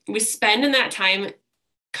long. We spend in that time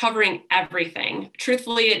covering everything.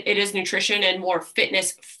 Truthfully, it is nutrition and more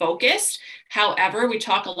fitness focused. However, we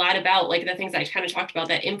talk a lot about like the things I kind of talked about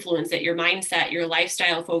that influence it, your mindset, your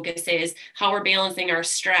lifestyle focuses, how we're balancing our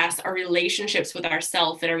stress, our relationships with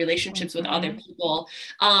ourselves, and our relationships with other people.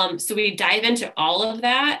 So we dive into all of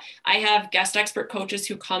that. I have guest expert coaches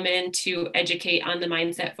who come in to educate on the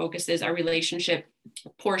mindset focuses, our relationship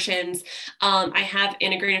portions. I have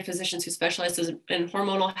integrated physicians who specialize in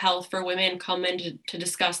hormonal health for women come in to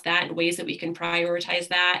discuss that and ways that we can prioritize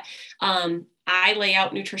that. I lay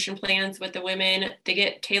out nutrition plans with the women. They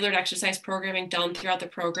get tailored exercise programming done throughout the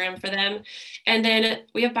program for them. And then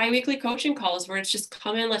we have biweekly coaching calls where it's just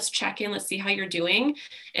come in, let's check in, let's see how you're doing.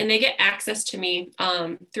 And they get access to me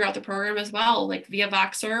throughout the program as well, like via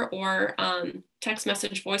Voxer or text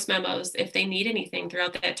message, voice memos if they need anything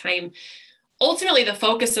throughout that time. Ultimately, the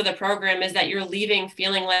focus of the program is that you're leaving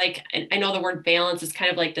feeling like, and I know the word balance is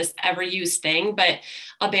kind of like this ever used thing, but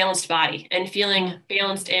a balanced body and feeling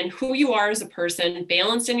balanced in who you are as a person,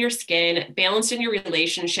 balanced in your skin, balanced in your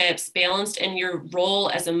relationships, balanced in your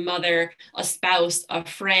role as a mother, a spouse, a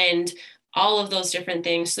friend, all of those different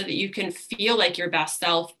things so that you can feel like your best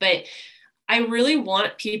self. But I really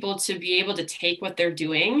want people to be able to take what they're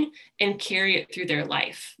doing and carry it through their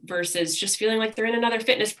life versus just feeling like they're in another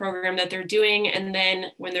fitness program that they're doing. And then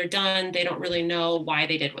when they're done, they don't really know why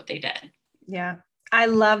they did what they did. Yeah. I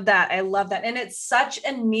love that. I love that. And it's such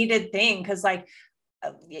a needed thing. Cause like,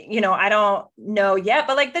 I don't know yet,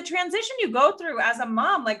 but like the transition you go through as a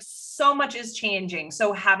mom, like so much is changing.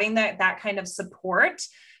 So having that kind of support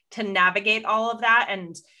to navigate all of that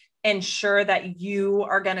and ensure that you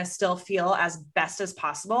are going to still feel as best as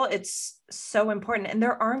possible. It's so important. And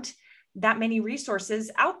there aren't that many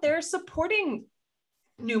resources out there supporting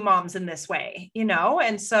new moms in this way,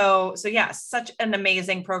 And so yeah, such an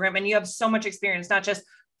amazing program. And you have so much experience, not just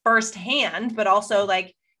firsthand, but also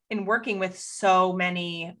like in working with so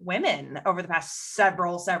many women over the past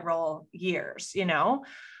several years, Yeah,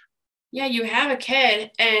 you have a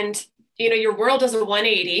kid and your world does a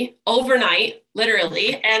 180 overnight,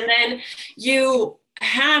 literally. And then you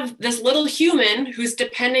have this little human who's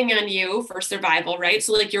depending on you for survival, right?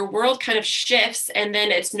 So like your world kind of shifts, and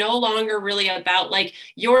then it's no longer really about like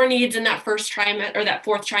your needs in that first trimester or that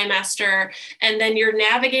fourth trimester. And then you're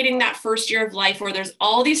navigating that first year of life where there's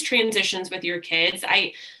all these transitions with your kids.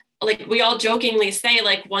 Like we all jokingly say,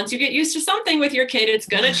 like, once you get used to something with your kid, it's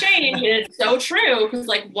going to change. And it's so true. Because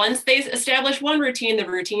like once they establish one routine, the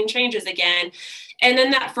routine changes again. And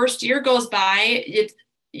then that first year goes by,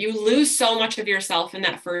 you lose so much of yourself in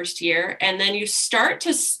that first year. And then you start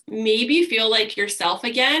to maybe feel like yourself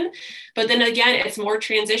again. But then again, it's more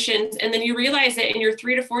transitions. And then you realize that and you're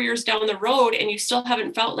 3 to 4 years down the road and you still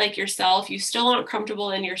haven't felt like yourself. You still aren't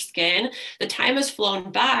comfortable in your skin. The time has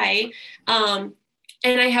flown by.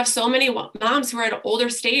 And I have so many moms who are at an older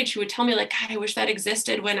stage who would tell me like, God, I wish that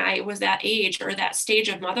existed when I was that age or that stage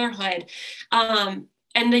of motherhood.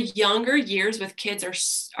 And the younger years with kids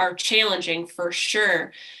are challenging for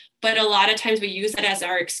sure. But a lot of times we use it as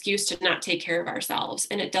our excuse to not take care of ourselves.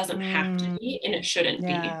 And it doesn't have to be, and it shouldn't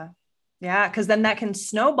be. Yeah. Cause then that can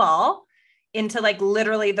snowball into like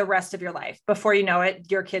literally the rest of your life. Before you know it,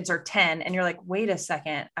 your kids are 10 and you're like, wait a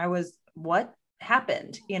second, what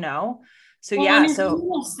happened? So well, yeah, and so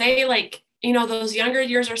people say like, those younger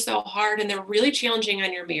years are so hard and they're really challenging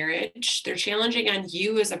on your marriage. They're challenging on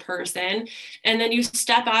you as a person. And then you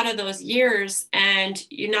step out of those years and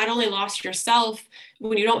you not only lost yourself,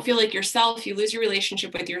 when you don't feel like yourself, you lose your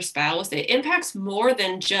relationship with your spouse. It impacts more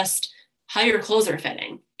than just how your clothes are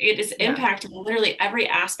fitting. It is impacting literally every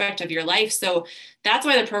aspect of your life. So that's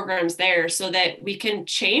why the program's there, so that we can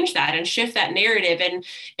change that and shift that narrative.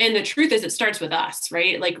 And the truth is, it starts with us,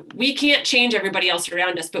 right? Like, we can't change everybody else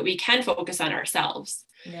around us, but we can focus on ourselves.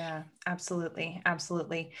 Yeah, absolutely.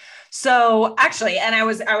 Absolutely. So actually, and I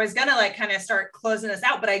was gonna like kind of start closing this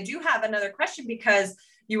out, but I do have another question, because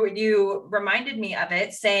you reminded me of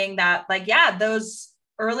it, saying that like, yeah, those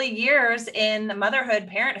early years in motherhood,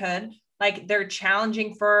 parenthood, like they're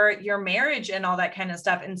challenging for your marriage and all that kind of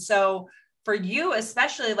stuff. And so for you,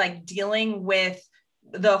 especially like dealing with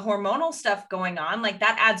the hormonal stuff going on, like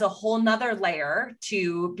that adds a whole nother layer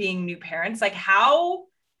to being new parents. Like, how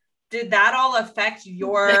did that all affect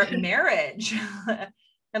your marriage?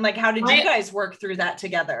 And like, how did you guys work through that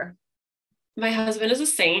together? My husband is a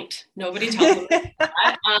saint. Nobody tells him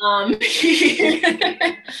that.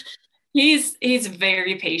 He's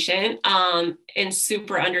very patient, and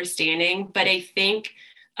super understanding. But I think,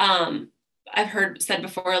 I've heard said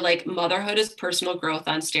before, like, motherhood is personal growth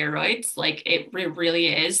on steroids. Like, it really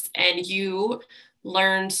is. And you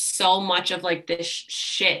learn so much of like this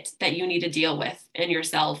shit that you need to deal with in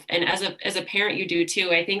yourself. And as a parent, you do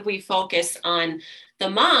too. I think we focus on the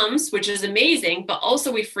moms, which is amazing, but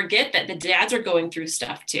also we forget that the dads are going through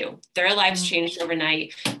stuff too. Their lives changed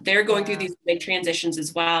overnight. They're going through these big transitions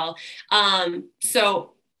as well.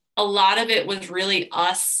 So a lot of it was really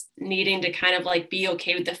us needing to kind of like be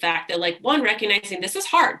okay with the fact that, like, one, recognizing this is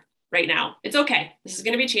hard right now. It's okay. This is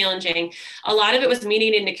going to be challenging. A lot of it was me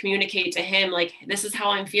needing to communicate to him, like, this is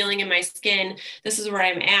how I'm feeling in my skin. This is where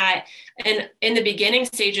I'm at. And in the beginning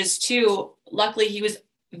stages too, luckily he was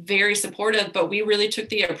very supportive, but we really took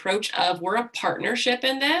the approach of, we're a partnership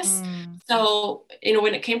in this. So,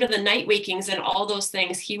 when it came to the night wakings and all those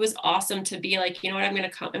things, he was awesome to be like, you know what, I'm going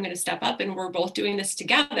to step up, and we're both doing this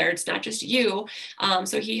together. It's not just you.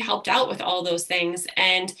 So he helped out with all those things,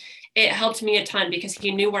 and it helped me a ton because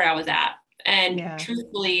he knew where I was at. And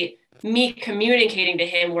truthfully, me communicating to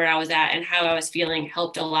him where I was at and how I was feeling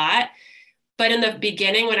helped a lot. But in the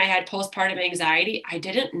beginning, when I had postpartum anxiety, I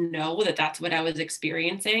didn't know that that's what I was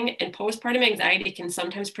experiencing. And postpartum anxiety can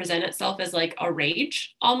sometimes present itself as like a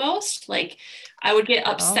rage almost. Like, I would get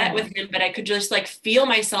upset with him, but I could just like feel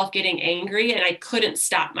myself getting angry, and I couldn't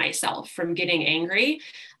stop myself from getting angry.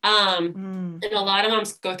 And a lot of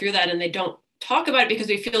moms go through that and they don't talk about it because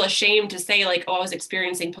we feel ashamed to say like, oh, I was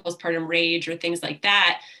experiencing postpartum rage or things like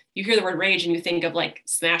that. You hear the word rage and you think of like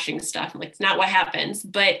smashing stuff. Like, it's not what happens,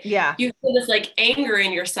 but you feel this like anger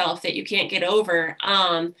in yourself that you can't get over.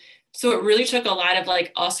 So it really took a lot of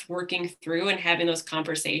like us working through and having those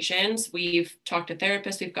conversations. We've talked to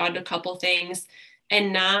therapists, we've gone to a couple things,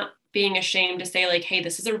 and not being ashamed to say like, hey,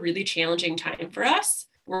 this is a really challenging time for us.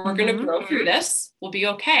 We're going to grow through this. We'll be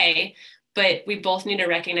okay. But we both need to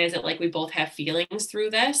recognize that, like, we both have feelings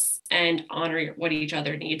through this, and honor what each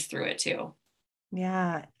other needs through it too.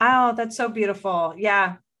 Yeah. Oh, that's so beautiful.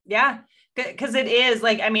 Yeah. Yeah. Cause it is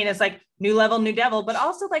like, I mean, it's like new level, new devil, but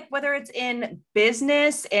also like whether it's in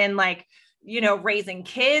business and like, raising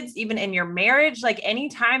kids, even in your marriage, like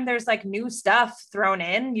anytime there's like new stuff thrown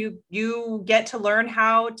in, you get to learn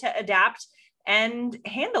how to adapt and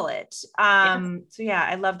handle it. So yeah,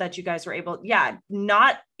 I love that you guys were able,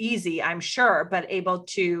 not easy, I'm sure, but able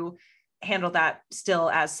to handle that still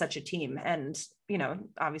as such a team, and,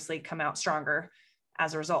 obviously come out stronger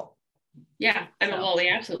as a result. Yeah. I mean, well, we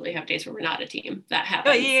absolutely have days where we're not a team. That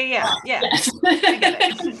happens. Oh, yeah. Yes. I get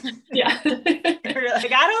it. Yeah. You're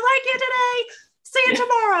like, I don't like it today. See you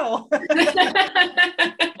tomorrow.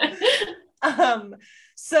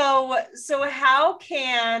 So how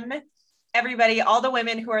can everybody, all the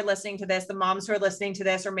women who are listening to this, the moms who are listening to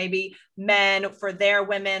this, or maybe men for their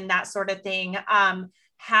women, that sort of thing,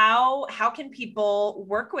 how can people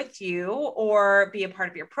work with you or be a part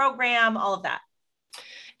of your program, all of that?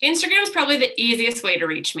 Instagram is probably the easiest way to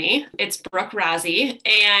reach me. It's Brooke Rozzi,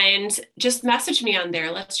 and just message me on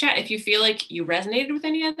there. Let's chat. If you feel like you resonated with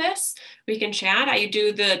any of this, we can chat. I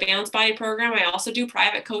do the Balanced Body program. I also do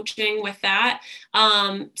private coaching with that.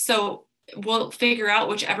 So we'll figure out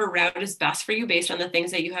whichever route is best for you based on the things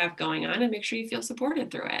that you have going on, and make sure you feel supported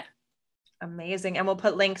through it. Amazing. And we'll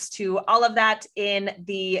put links to all of that in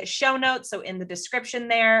the show notes, so in the description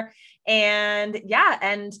there. And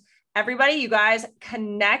everybody, you guys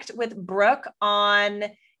connect with Brooke on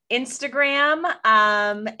Instagram.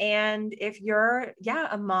 And if you're,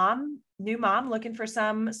 new mom looking for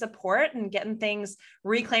some support and getting things,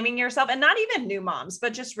 reclaiming yourself, and not even new moms,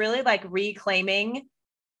 but just really like reclaiming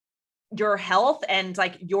your health and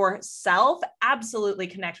like yourself, absolutely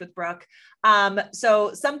connect with Brooke.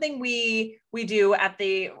 So something we do at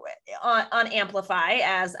on Amplify,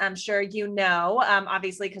 as I'm sure you know,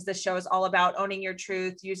 obviously, because this show is all about owning your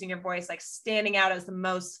truth, using your voice, like standing out as the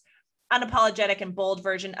most unapologetic and bold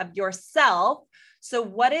version of yourself. So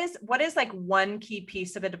what is like one key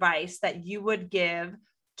piece of advice that you would give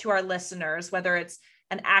to our listeners, whether it's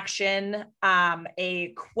an action,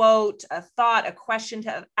 a quote, a thought, a question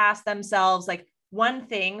to ask themselves, like one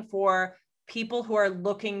thing for people who are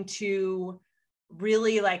looking to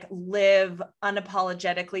really like live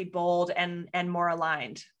unapologetically bold and more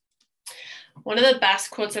aligned? One of the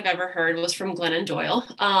best quotes I've ever heard was from Glennon Doyle.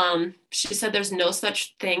 She said, there's no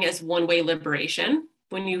such thing as one-way liberation.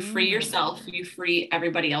 When you free yourself, you free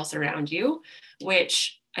everybody else around you,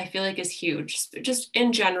 which I feel like is huge, just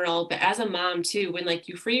in general, but as a mom too, when like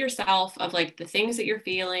you free yourself of like the things that you're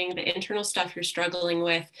feeling, the internal stuff you're struggling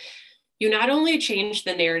with, you not only change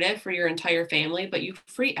the narrative for your entire family, but you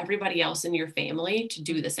free everybody else in your family to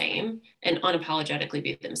do the same and unapologetically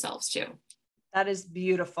be themselves too. That is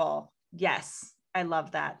beautiful. Yes. I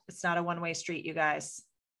love that. It's not a one-way street, you guys.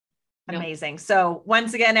 Amazing. Nope. So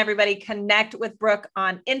once again, everybody connect with Brooke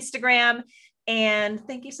on Instagram, and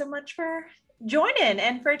thank you so much for joining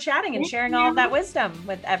and for chatting and sharing all of that wisdom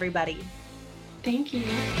with everybody. Thank you.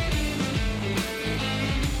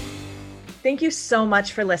 Thank you so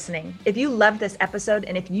much for listening. If you loved this episode,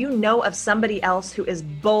 and if you know of somebody else who is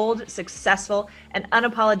bold, successful, and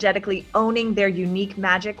unapologetically owning their unique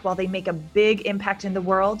magic while they make a big impact in the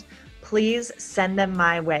world, please send them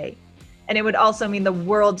my way. And it would also mean the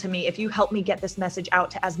world to me if you help me get this message out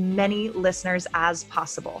to as many listeners as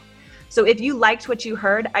possible. So if you liked what you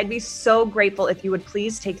heard, I'd be so grateful if you would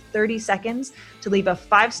please take 30 seconds to leave a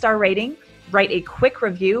 5-star rating, write a quick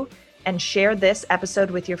review, and share this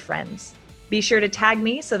episode with your friends. Be sure to tag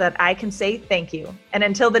me so that I can say thank you. And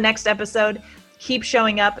until the next episode, keep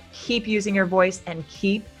showing up, keep using your voice, and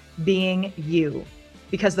keep being you,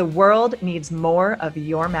 because the world needs more of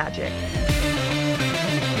your magic.